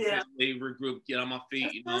stay with family, regroup, get on my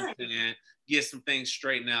feet, you know what I'm saying? Get some things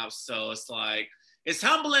straightened out. So it's like it's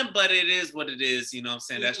humbling, but it is what it is, you know what I'm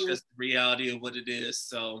saying? That's just the reality of what it is.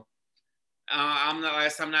 So I'm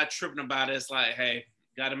not tripping about it. It's like, hey,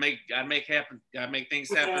 gotta make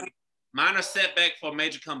things happen. Minor setback for a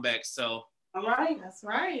major comeback. So all right, that's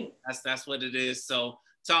right. That's what it is. So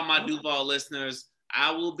to all my Duval listeners,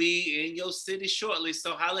 I will be in your city shortly.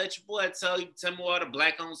 So holla at your boy. Tell me where the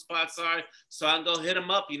black-owned spots are so I can go hit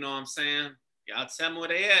them up. You know what I'm saying? Y'all tell me where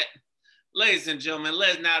they at. Ladies and gentlemen,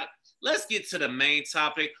 let's get to the main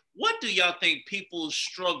topic. What do y'all think people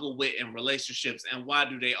struggle with in relationships and why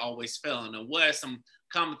do they always fail? And what are some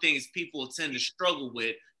common things people tend to struggle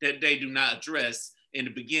with that they do not address in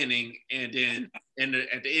the beginning and then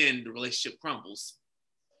at the end, the relationship crumbles?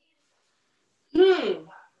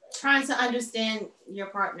 Trying to understand your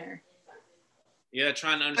partner. Yeah,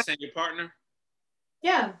 trying to understand your partner?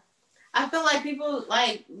 Yeah. I feel like people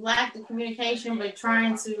lack the communication, but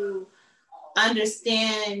trying to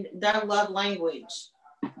understand their love language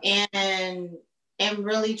and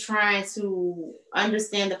really trying to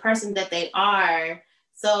understand the person that they are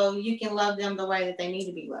so you can love them the way that they need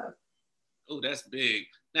to be loved. Oh, that's big.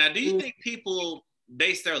 Now, do you think people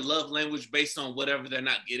base their love language based on whatever they're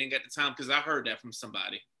not getting at the time? Because I heard that from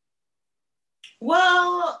somebody.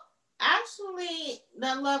 Well, actually,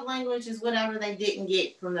 the love language is whatever they didn't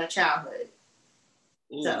get from their childhood.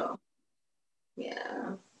 Ooh. So,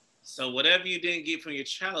 yeah. So whatever you didn't get from your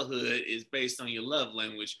childhood is based on your love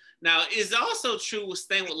language. Now, is it also true with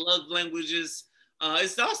staying with love languages?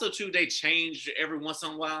 Is it also true they change every once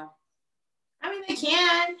in a while? I mean, they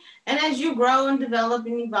can. And as you grow and develop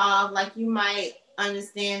and evolve, like you might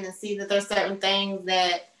understand and see that there's certain things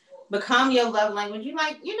that become your love language. You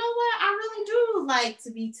like, you know what? I really do like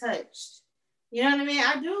to be touched. You know what I mean?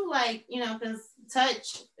 I do like, because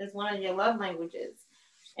touch is one of your love languages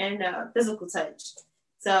and physical touch.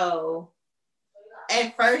 So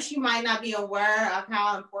at first, you might not be aware of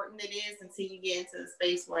how important it is until you get into a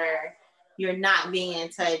space where you're not being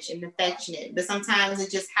touched and affectionate. But sometimes it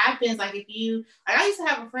just happens. Like I used to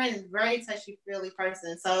have a friend who's very touchy feely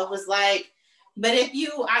person. So it was like, but if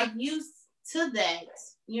you are used to that,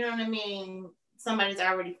 you know what I mean? Somebody's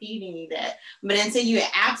already feeding you that. But until you're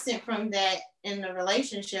absent from that in the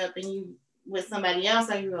relationship and you with somebody else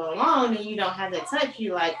or you're alone and you don't have that touch,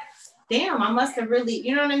 you like, damn, I must have really,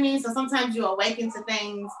 you know what I mean? So sometimes you awaken to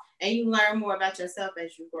things and you learn more about yourself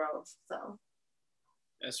as you grow. So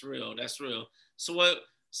that's real. That's real.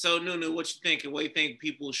 So Nunu, what you think and what you think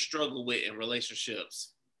people struggle with in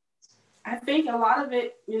relationships? I think a lot of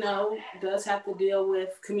it, does have to deal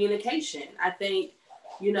with communication. I think,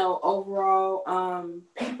 overall,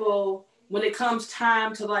 people, when it comes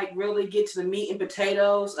time to like really get to the meat and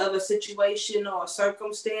potatoes of a situation or a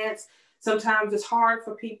circumstance, sometimes it's hard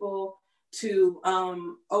for people to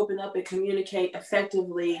open up and communicate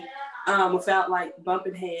effectively without like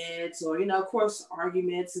bumping heads or, of course,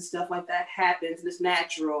 arguments and stuff like that happens and it's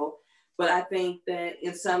natural. But I think that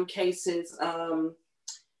in some cases,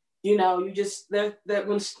 you just that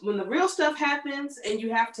when the real stuff happens and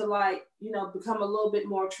you have to like, become a little bit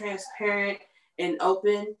more transparent and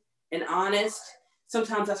open and honest,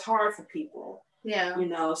 sometimes that's hard for people. Yeah.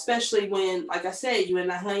 Especially when, like I said, you're in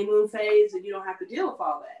the honeymoon phase and you don't have to deal with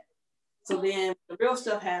all that. So then the real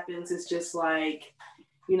stuff happens, it's just like,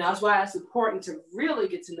 that's why it's important to really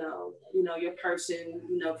get to know, your person,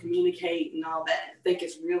 communicate and all that. I think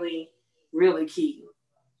it's really, really key.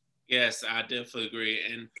 Yes, I definitely agree.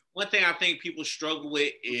 And one thing I think people struggle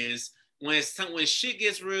with is when shit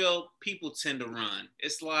gets real, people tend to run.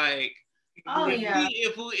 It's like,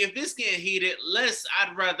 if this getting heated,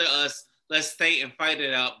 I'd rather let's stay and fight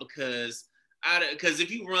it out because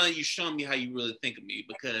if you run, you show me how you really think of me.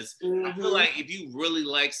 Because I feel like if you really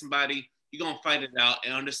like somebody, you're gonna fight it out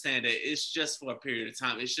and understand that it's just for a period of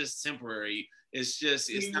time. It's just temporary. It's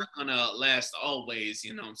not gonna last always.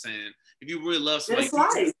 You know what I'm saying? If you really love somebody,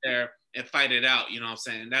 you sit there and fight it out. You know what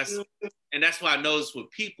I'm saying? That's what I noticed with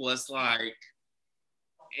people. It's like,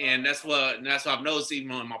 and that's what I've noticed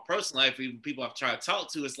even in my personal life. Even people I've tried to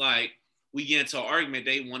talk to, it's like we get into an argument,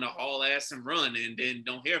 they want to haul ass and run, and then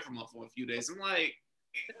don't hear from them for a few days. I'm like,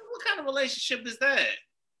 what kind of relationship is that?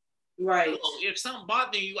 Right. If something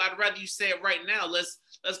bothering you, I'd rather you say it right now. Let's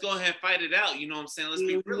go ahead and fight it out. You know what I'm saying? Let's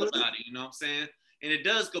be real about it. You know what I'm saying? And it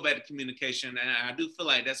does go back to communication. And I do feel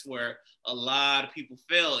like that's where a lot of people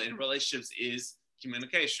fail in relationships is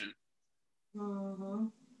communication. Mm-hmm.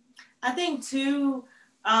 I think too,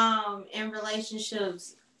 in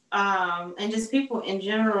relationships, and just people in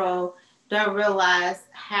general don't realize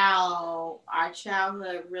how our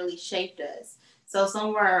childhood really shaped us. So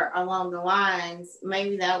somewhere along the lines,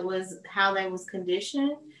 maybe that was how they was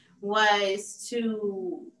conditioned, was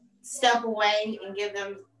to step away and give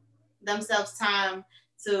themselves time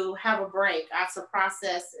to have a break, to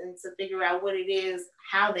process and to figure out what it is,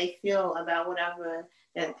 how they feel about whatever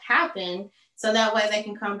that happened. So that way they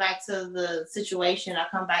can come back to the situation or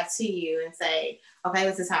come back to you and say, okay,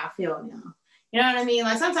 this is how I feel now. You know what I mean?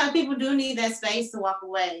 Like sometimes people do need that space to walk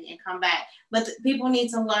away and come back, but people need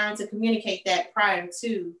to learn to communicate that prior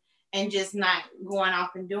to, and just not going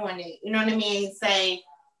off and doing it. You know what I mean? Say,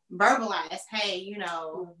 verbalize, hey,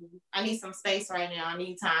 I need some space right now. I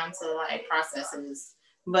need time to like process this,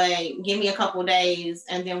 but give me a couple days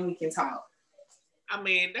and then we can talk. I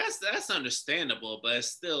mean, that's understandable, but it's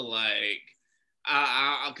still like,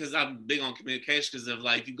 because I'm big on communication. Because if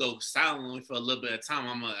like you go silently for a little bit of time,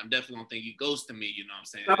 I'm definitely gonna think you ghosting me. You know what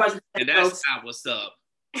I'm saying? And that's not what's up.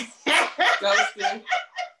 Ghosting.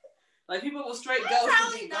 Like people will straight ghost.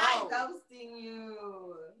 Probably not ghosting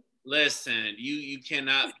you. Listen, you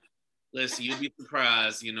cannot. Listen, you'll be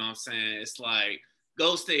surprised. You know what I'm saying? It's like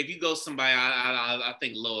ghosting. If you ghost somebody, I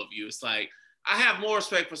think low of you. It's like I have more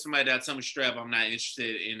respect for somebody that tell me straight up I'm not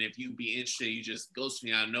interested. And if you be interested, you just ghost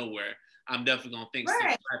me out of nowhere. I'm definitely gonna think some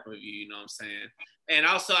type of you. You know what I'm saying? And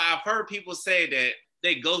also, I've heard people say that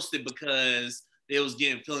they ghosted because feelings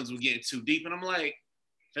were getting too deep, and I'm like,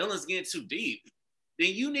 feelings getting too deep.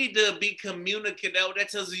 Then you need to be communicating. That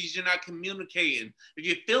tells you you're not communicating. If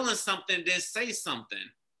you're feeling something, then say something.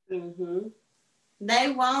 Mm-hmm.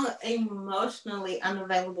 They want an emotionally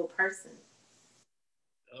unavailable person.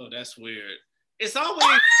 Oh, that's weird. It's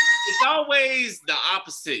always it's always the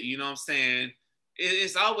opposite. You know what I'm saying?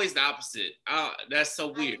 It's always the opposite. That's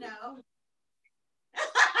so weird. I know.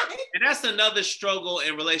 And that's another struggle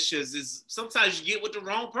in relationships is sometimes you get with the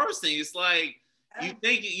wrong person. It's like you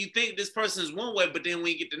think this person is one way, but then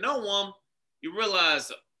when you get to know them, you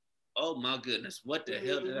realize, oh my goodness, what the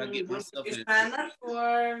hell did I get myself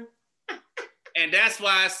into? And that's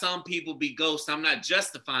why some people be ghosts. I'm not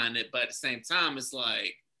justifying it, but at the same time, it's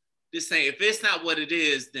like this ain't, if it's not what it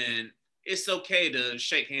is, then it's okay to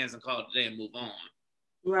shake hands and call it a day and move on.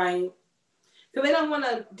 Right. Because they don't want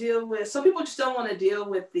to deal with, some people just don't want to deal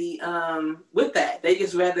with the with that. They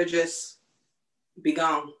just rather just be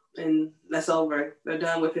gone and that's over. They're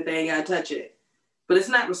done with it. They ain't got to touch it. But it's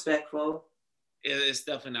not respectful. It's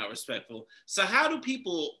definitely not respectful. So how do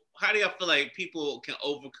y'all feel like people can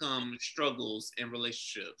overcome struggles in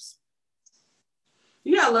relationships?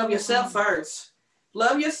 You got to love yourself first.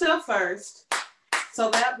 Love yourself first. So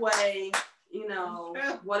that way, you know,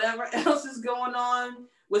 whatever else is going on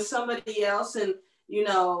with somebody else, and you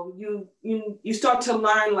know, you start to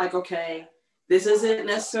learn like, okay, this isn't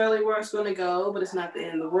necessarily where it's going to go, but it's not the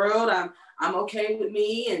end of the world. I'm okay with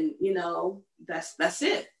me, and you know, that's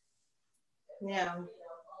it. Yeah,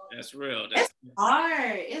 that's real. It's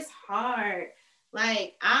hard. It's hard.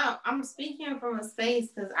 Like I'm speaking from a space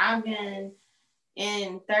because I've been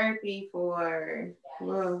in therapy for,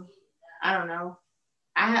 well, I don't know.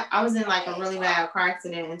 I was in like a really bad car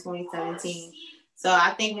accident in 2017. So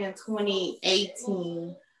I think in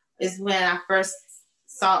 2018 is when I first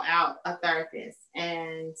sought out a therapist.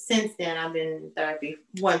 And since then, I've been in therapy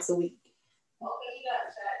once a week.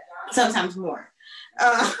 Sometimes more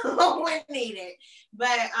when needed.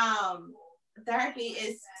 But therapy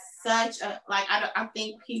is such a, like, I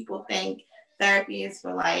think people think therapy is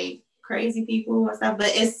for like crazy people or stuff,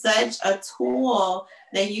 but it's such a tool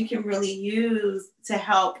that you can really use to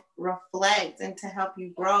help reflect and to help you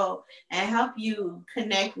grow and help you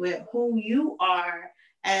connect with who you are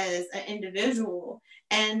as an individual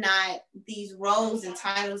and not these roles and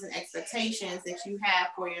titles and expectations that you have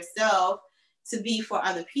for yourself to be for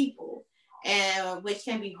other people, and which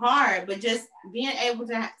can be hard, but just being able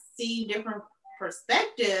to see different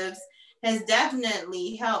perspectives has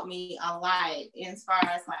definitely helped me a lot as far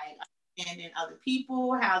as like understanding other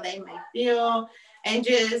people, how they may feel, and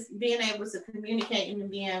just being able to communicate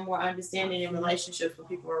and being more understanding in relationships with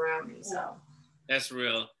people around me. So that's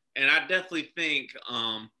real. And I definitely think,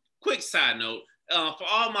 quick side note, for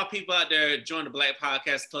all my people out there, join the Black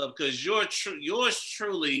Podcast Club, because yours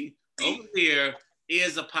truly over here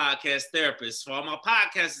is a podcast therapist. For all my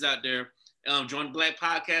podcasters out there, join the Black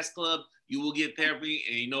Podcast Club. You will get therapy,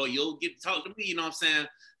 and you know you'll get to talk to me. You know what I'm saying?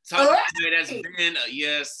 Talk to somebody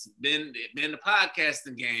that's been the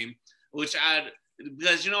podcasting game,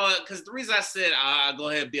 because you know, because the reason I said I'll go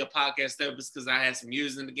ahead and be a podcast therapist because I had some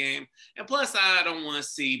years in the game, and plus I don't want to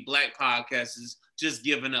see Black podcasters just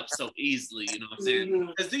giving up so easily. You know what I'm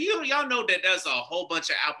saying? Because y'all know that there's a whole bunch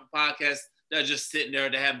of Apple podcasts that are just sitting there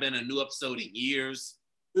that haven't been a new episode in years.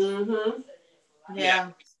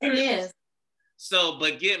 Yeah, it is. So,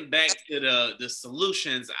 but getting back to the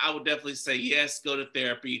solutions, I would definitely say yes, go to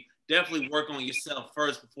therapy. Definitely work on yourself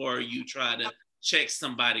first before you try to check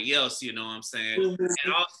somebody else, you know what I'm saying?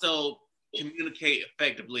 And also communicate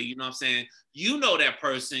effectively, you know what I'm saying? You know that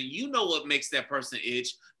person, you know what makes that person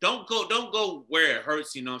itch. Don't go where it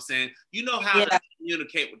hurts, you know what I'm saying? You know how to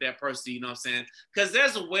communicate with that person, you know what I'm saying? Because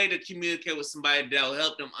there's a way to communicate with somebody that'll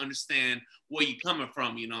help them understand where you're coming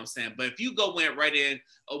from, you know what I'm saying? But if you went right in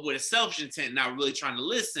with a selfish intent, not really trying to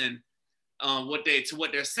listen what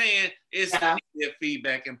they're saying, is get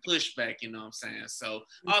feedback and pushback, you know what I'm saying? So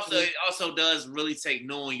also it also does really take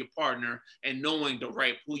knowing your partner and knowing the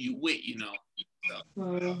right who you with, you know.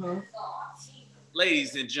 So,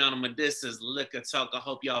 ladies and gentlemen, this is Liquor Talk. I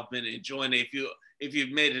hope y'all been enjoying it. If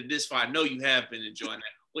you've made it this far, I know you have been enjoying it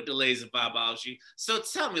with the ladies of Vibeology. So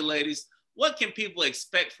tell me, ladies, what can people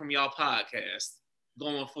expect from y'all podcast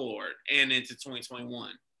going forward and into 2021?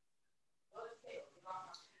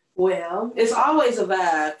 Well, it's always a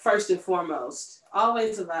vibe, first and foremost.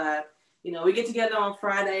 Always a vibe. You know, we get together on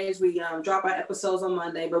Fridays. We drop our episodes on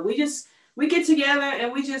Monday, but we get together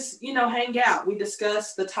and we just, you know, hang out. We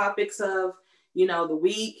discuss the topics of, you know, the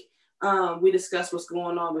week. We discuss what's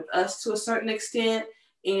going on with us to a certain extent.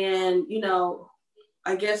 And, you know,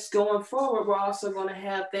 I guess going forward, we're also going to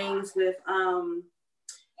have things with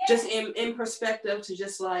just in perspective to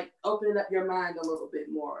just like opening up your mind a little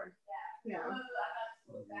bit more. Yeah.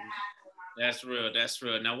 That's real. That's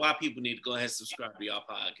real. Now, why people need to go ahead and subscribe to y'all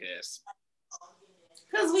podcast?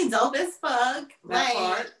 Because we dope as fuck. That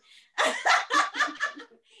part.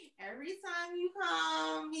 every time you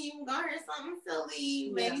come, you gonna hear something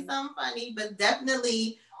silly, maybe something funny, but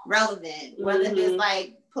definitely relevant, whether it's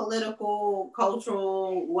like political,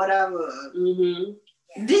 cultural, whatever. Did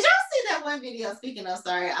y'all see that one video? Speaking of,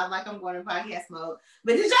 sorry, I'm going in podcast mode,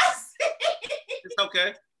 but did y'all see? It's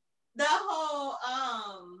okay. The whole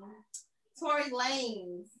Tory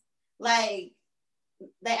Lanez, like,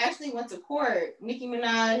 they actually went to court. Nicki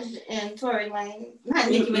Minaj and Tory Lanez. Not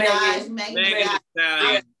Nicki Minaj, Megan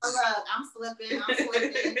Minaj. Look, I'm slipping.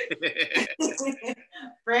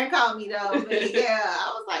 Friend called me though. But yeah,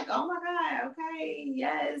 I was like, oh my God, okay,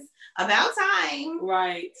 yes. About time.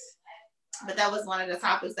 Right. But that was one of the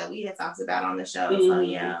topics that we had talked about on the show. So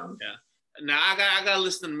yeah. Now I got to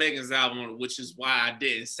listen to Megan's album, which is why I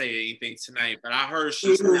didn't say anything tonight. But I heard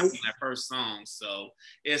she snapped on that first song, so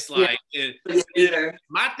it's like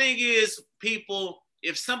my thing is, people,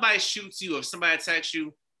 if somebody shoots you, if somebody attacks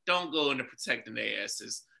you, don't go into protecting their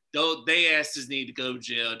asses. Though their asses need to go to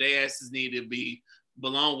jail. Their asses need to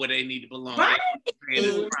belong where they need to belong. Right.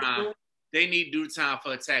 They need to do time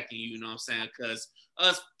for attacking you. You know what I'm saying? Because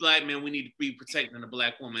us black men, we need to be protecting the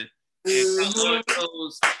black woman. And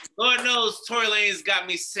Lord knows, Tory Lanez got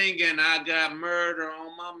me singing. I got murder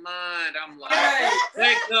on my mind. I'm like,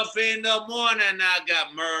 wake up in the morning, I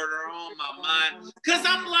got murder on my mind. Cause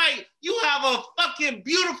I'm like, you have a fucking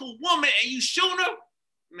beautiful woman and you shoot her,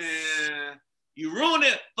 man. You ruin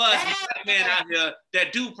it for us black men out here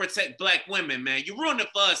that do protect black women, man. You ruin it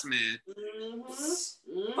for us, man.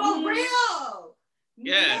 For real.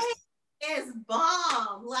 Yes. Meg is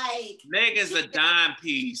bomb. Like, Meg is a dime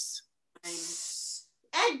piece.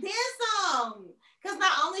 And then some. Because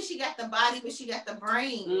not only she got the body, but she got the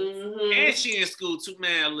brain. And she in school too,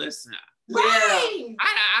 man. Listen. Right.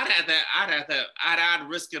 I'd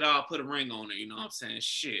risk it all, put a ring on it. You know what I'm saying?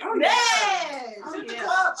 Shit. Oh, yes. Shoot the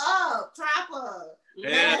club up, trap her.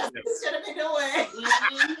 Yeah. You should have been doing.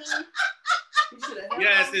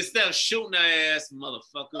 Yes, instead of shooting her ass,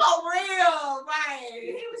 motherfucker. For real, right?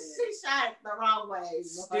 She shot the wrong way.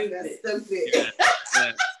 Stupid.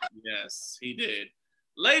 Yes, he did.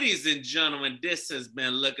 Ladies and gentlemen, this has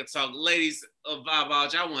been Liquor Talk. Ladies of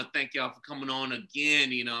Vibeology, I want to thank y'all for coming on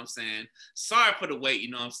again, you know what I'm saying? Sorry for the wait, you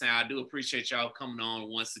know what I'm saying? I do appreciate y'all coming on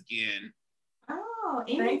once again. Oh,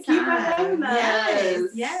 anytime. Thank you for having us.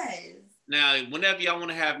 Yes. Now, whenever y'all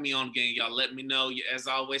want to have me on again, y'all let me know. As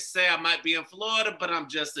I always say, I might be in Florida, but I'm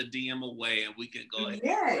just a DM away, and we can go ahead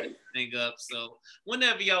and put thing up. So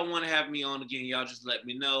whenever y'all want to have me on again, y'all just let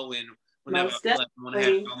me know. And whenever I want to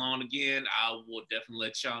have y'all on again, I will definitely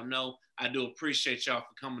let y'all know. I do appreciate y'all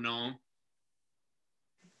for coming on.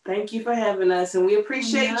 Thank you for having us, and we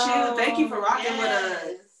appreciate you. Thank you for rocking with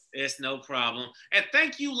us. It's no problem. And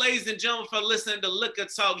thank you, ladies and gentlemen, for listening to Liquor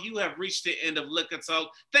Talk. You have reached the end of Liquor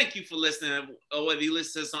Talk. Thank you for listening. Whether you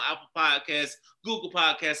listen to us on Apple Podcasts, Google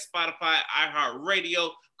Podcasts, Spotify,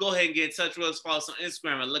 iHeartRadio, go ahead and get in touch with us. Follow us on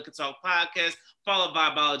Instagram at Liquor Talk Podcast. Follow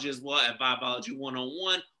Vibeology as well at Vibeology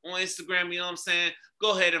 101 on Instagram. You know what I'm saying?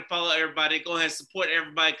 Go ahead and follow everybody. Go ahead and support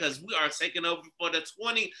everybody because we are taking over for the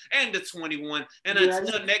 20 and the 21. And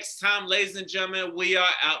until next time, ladies and gentlemen, we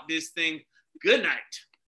are out this thing. Good night.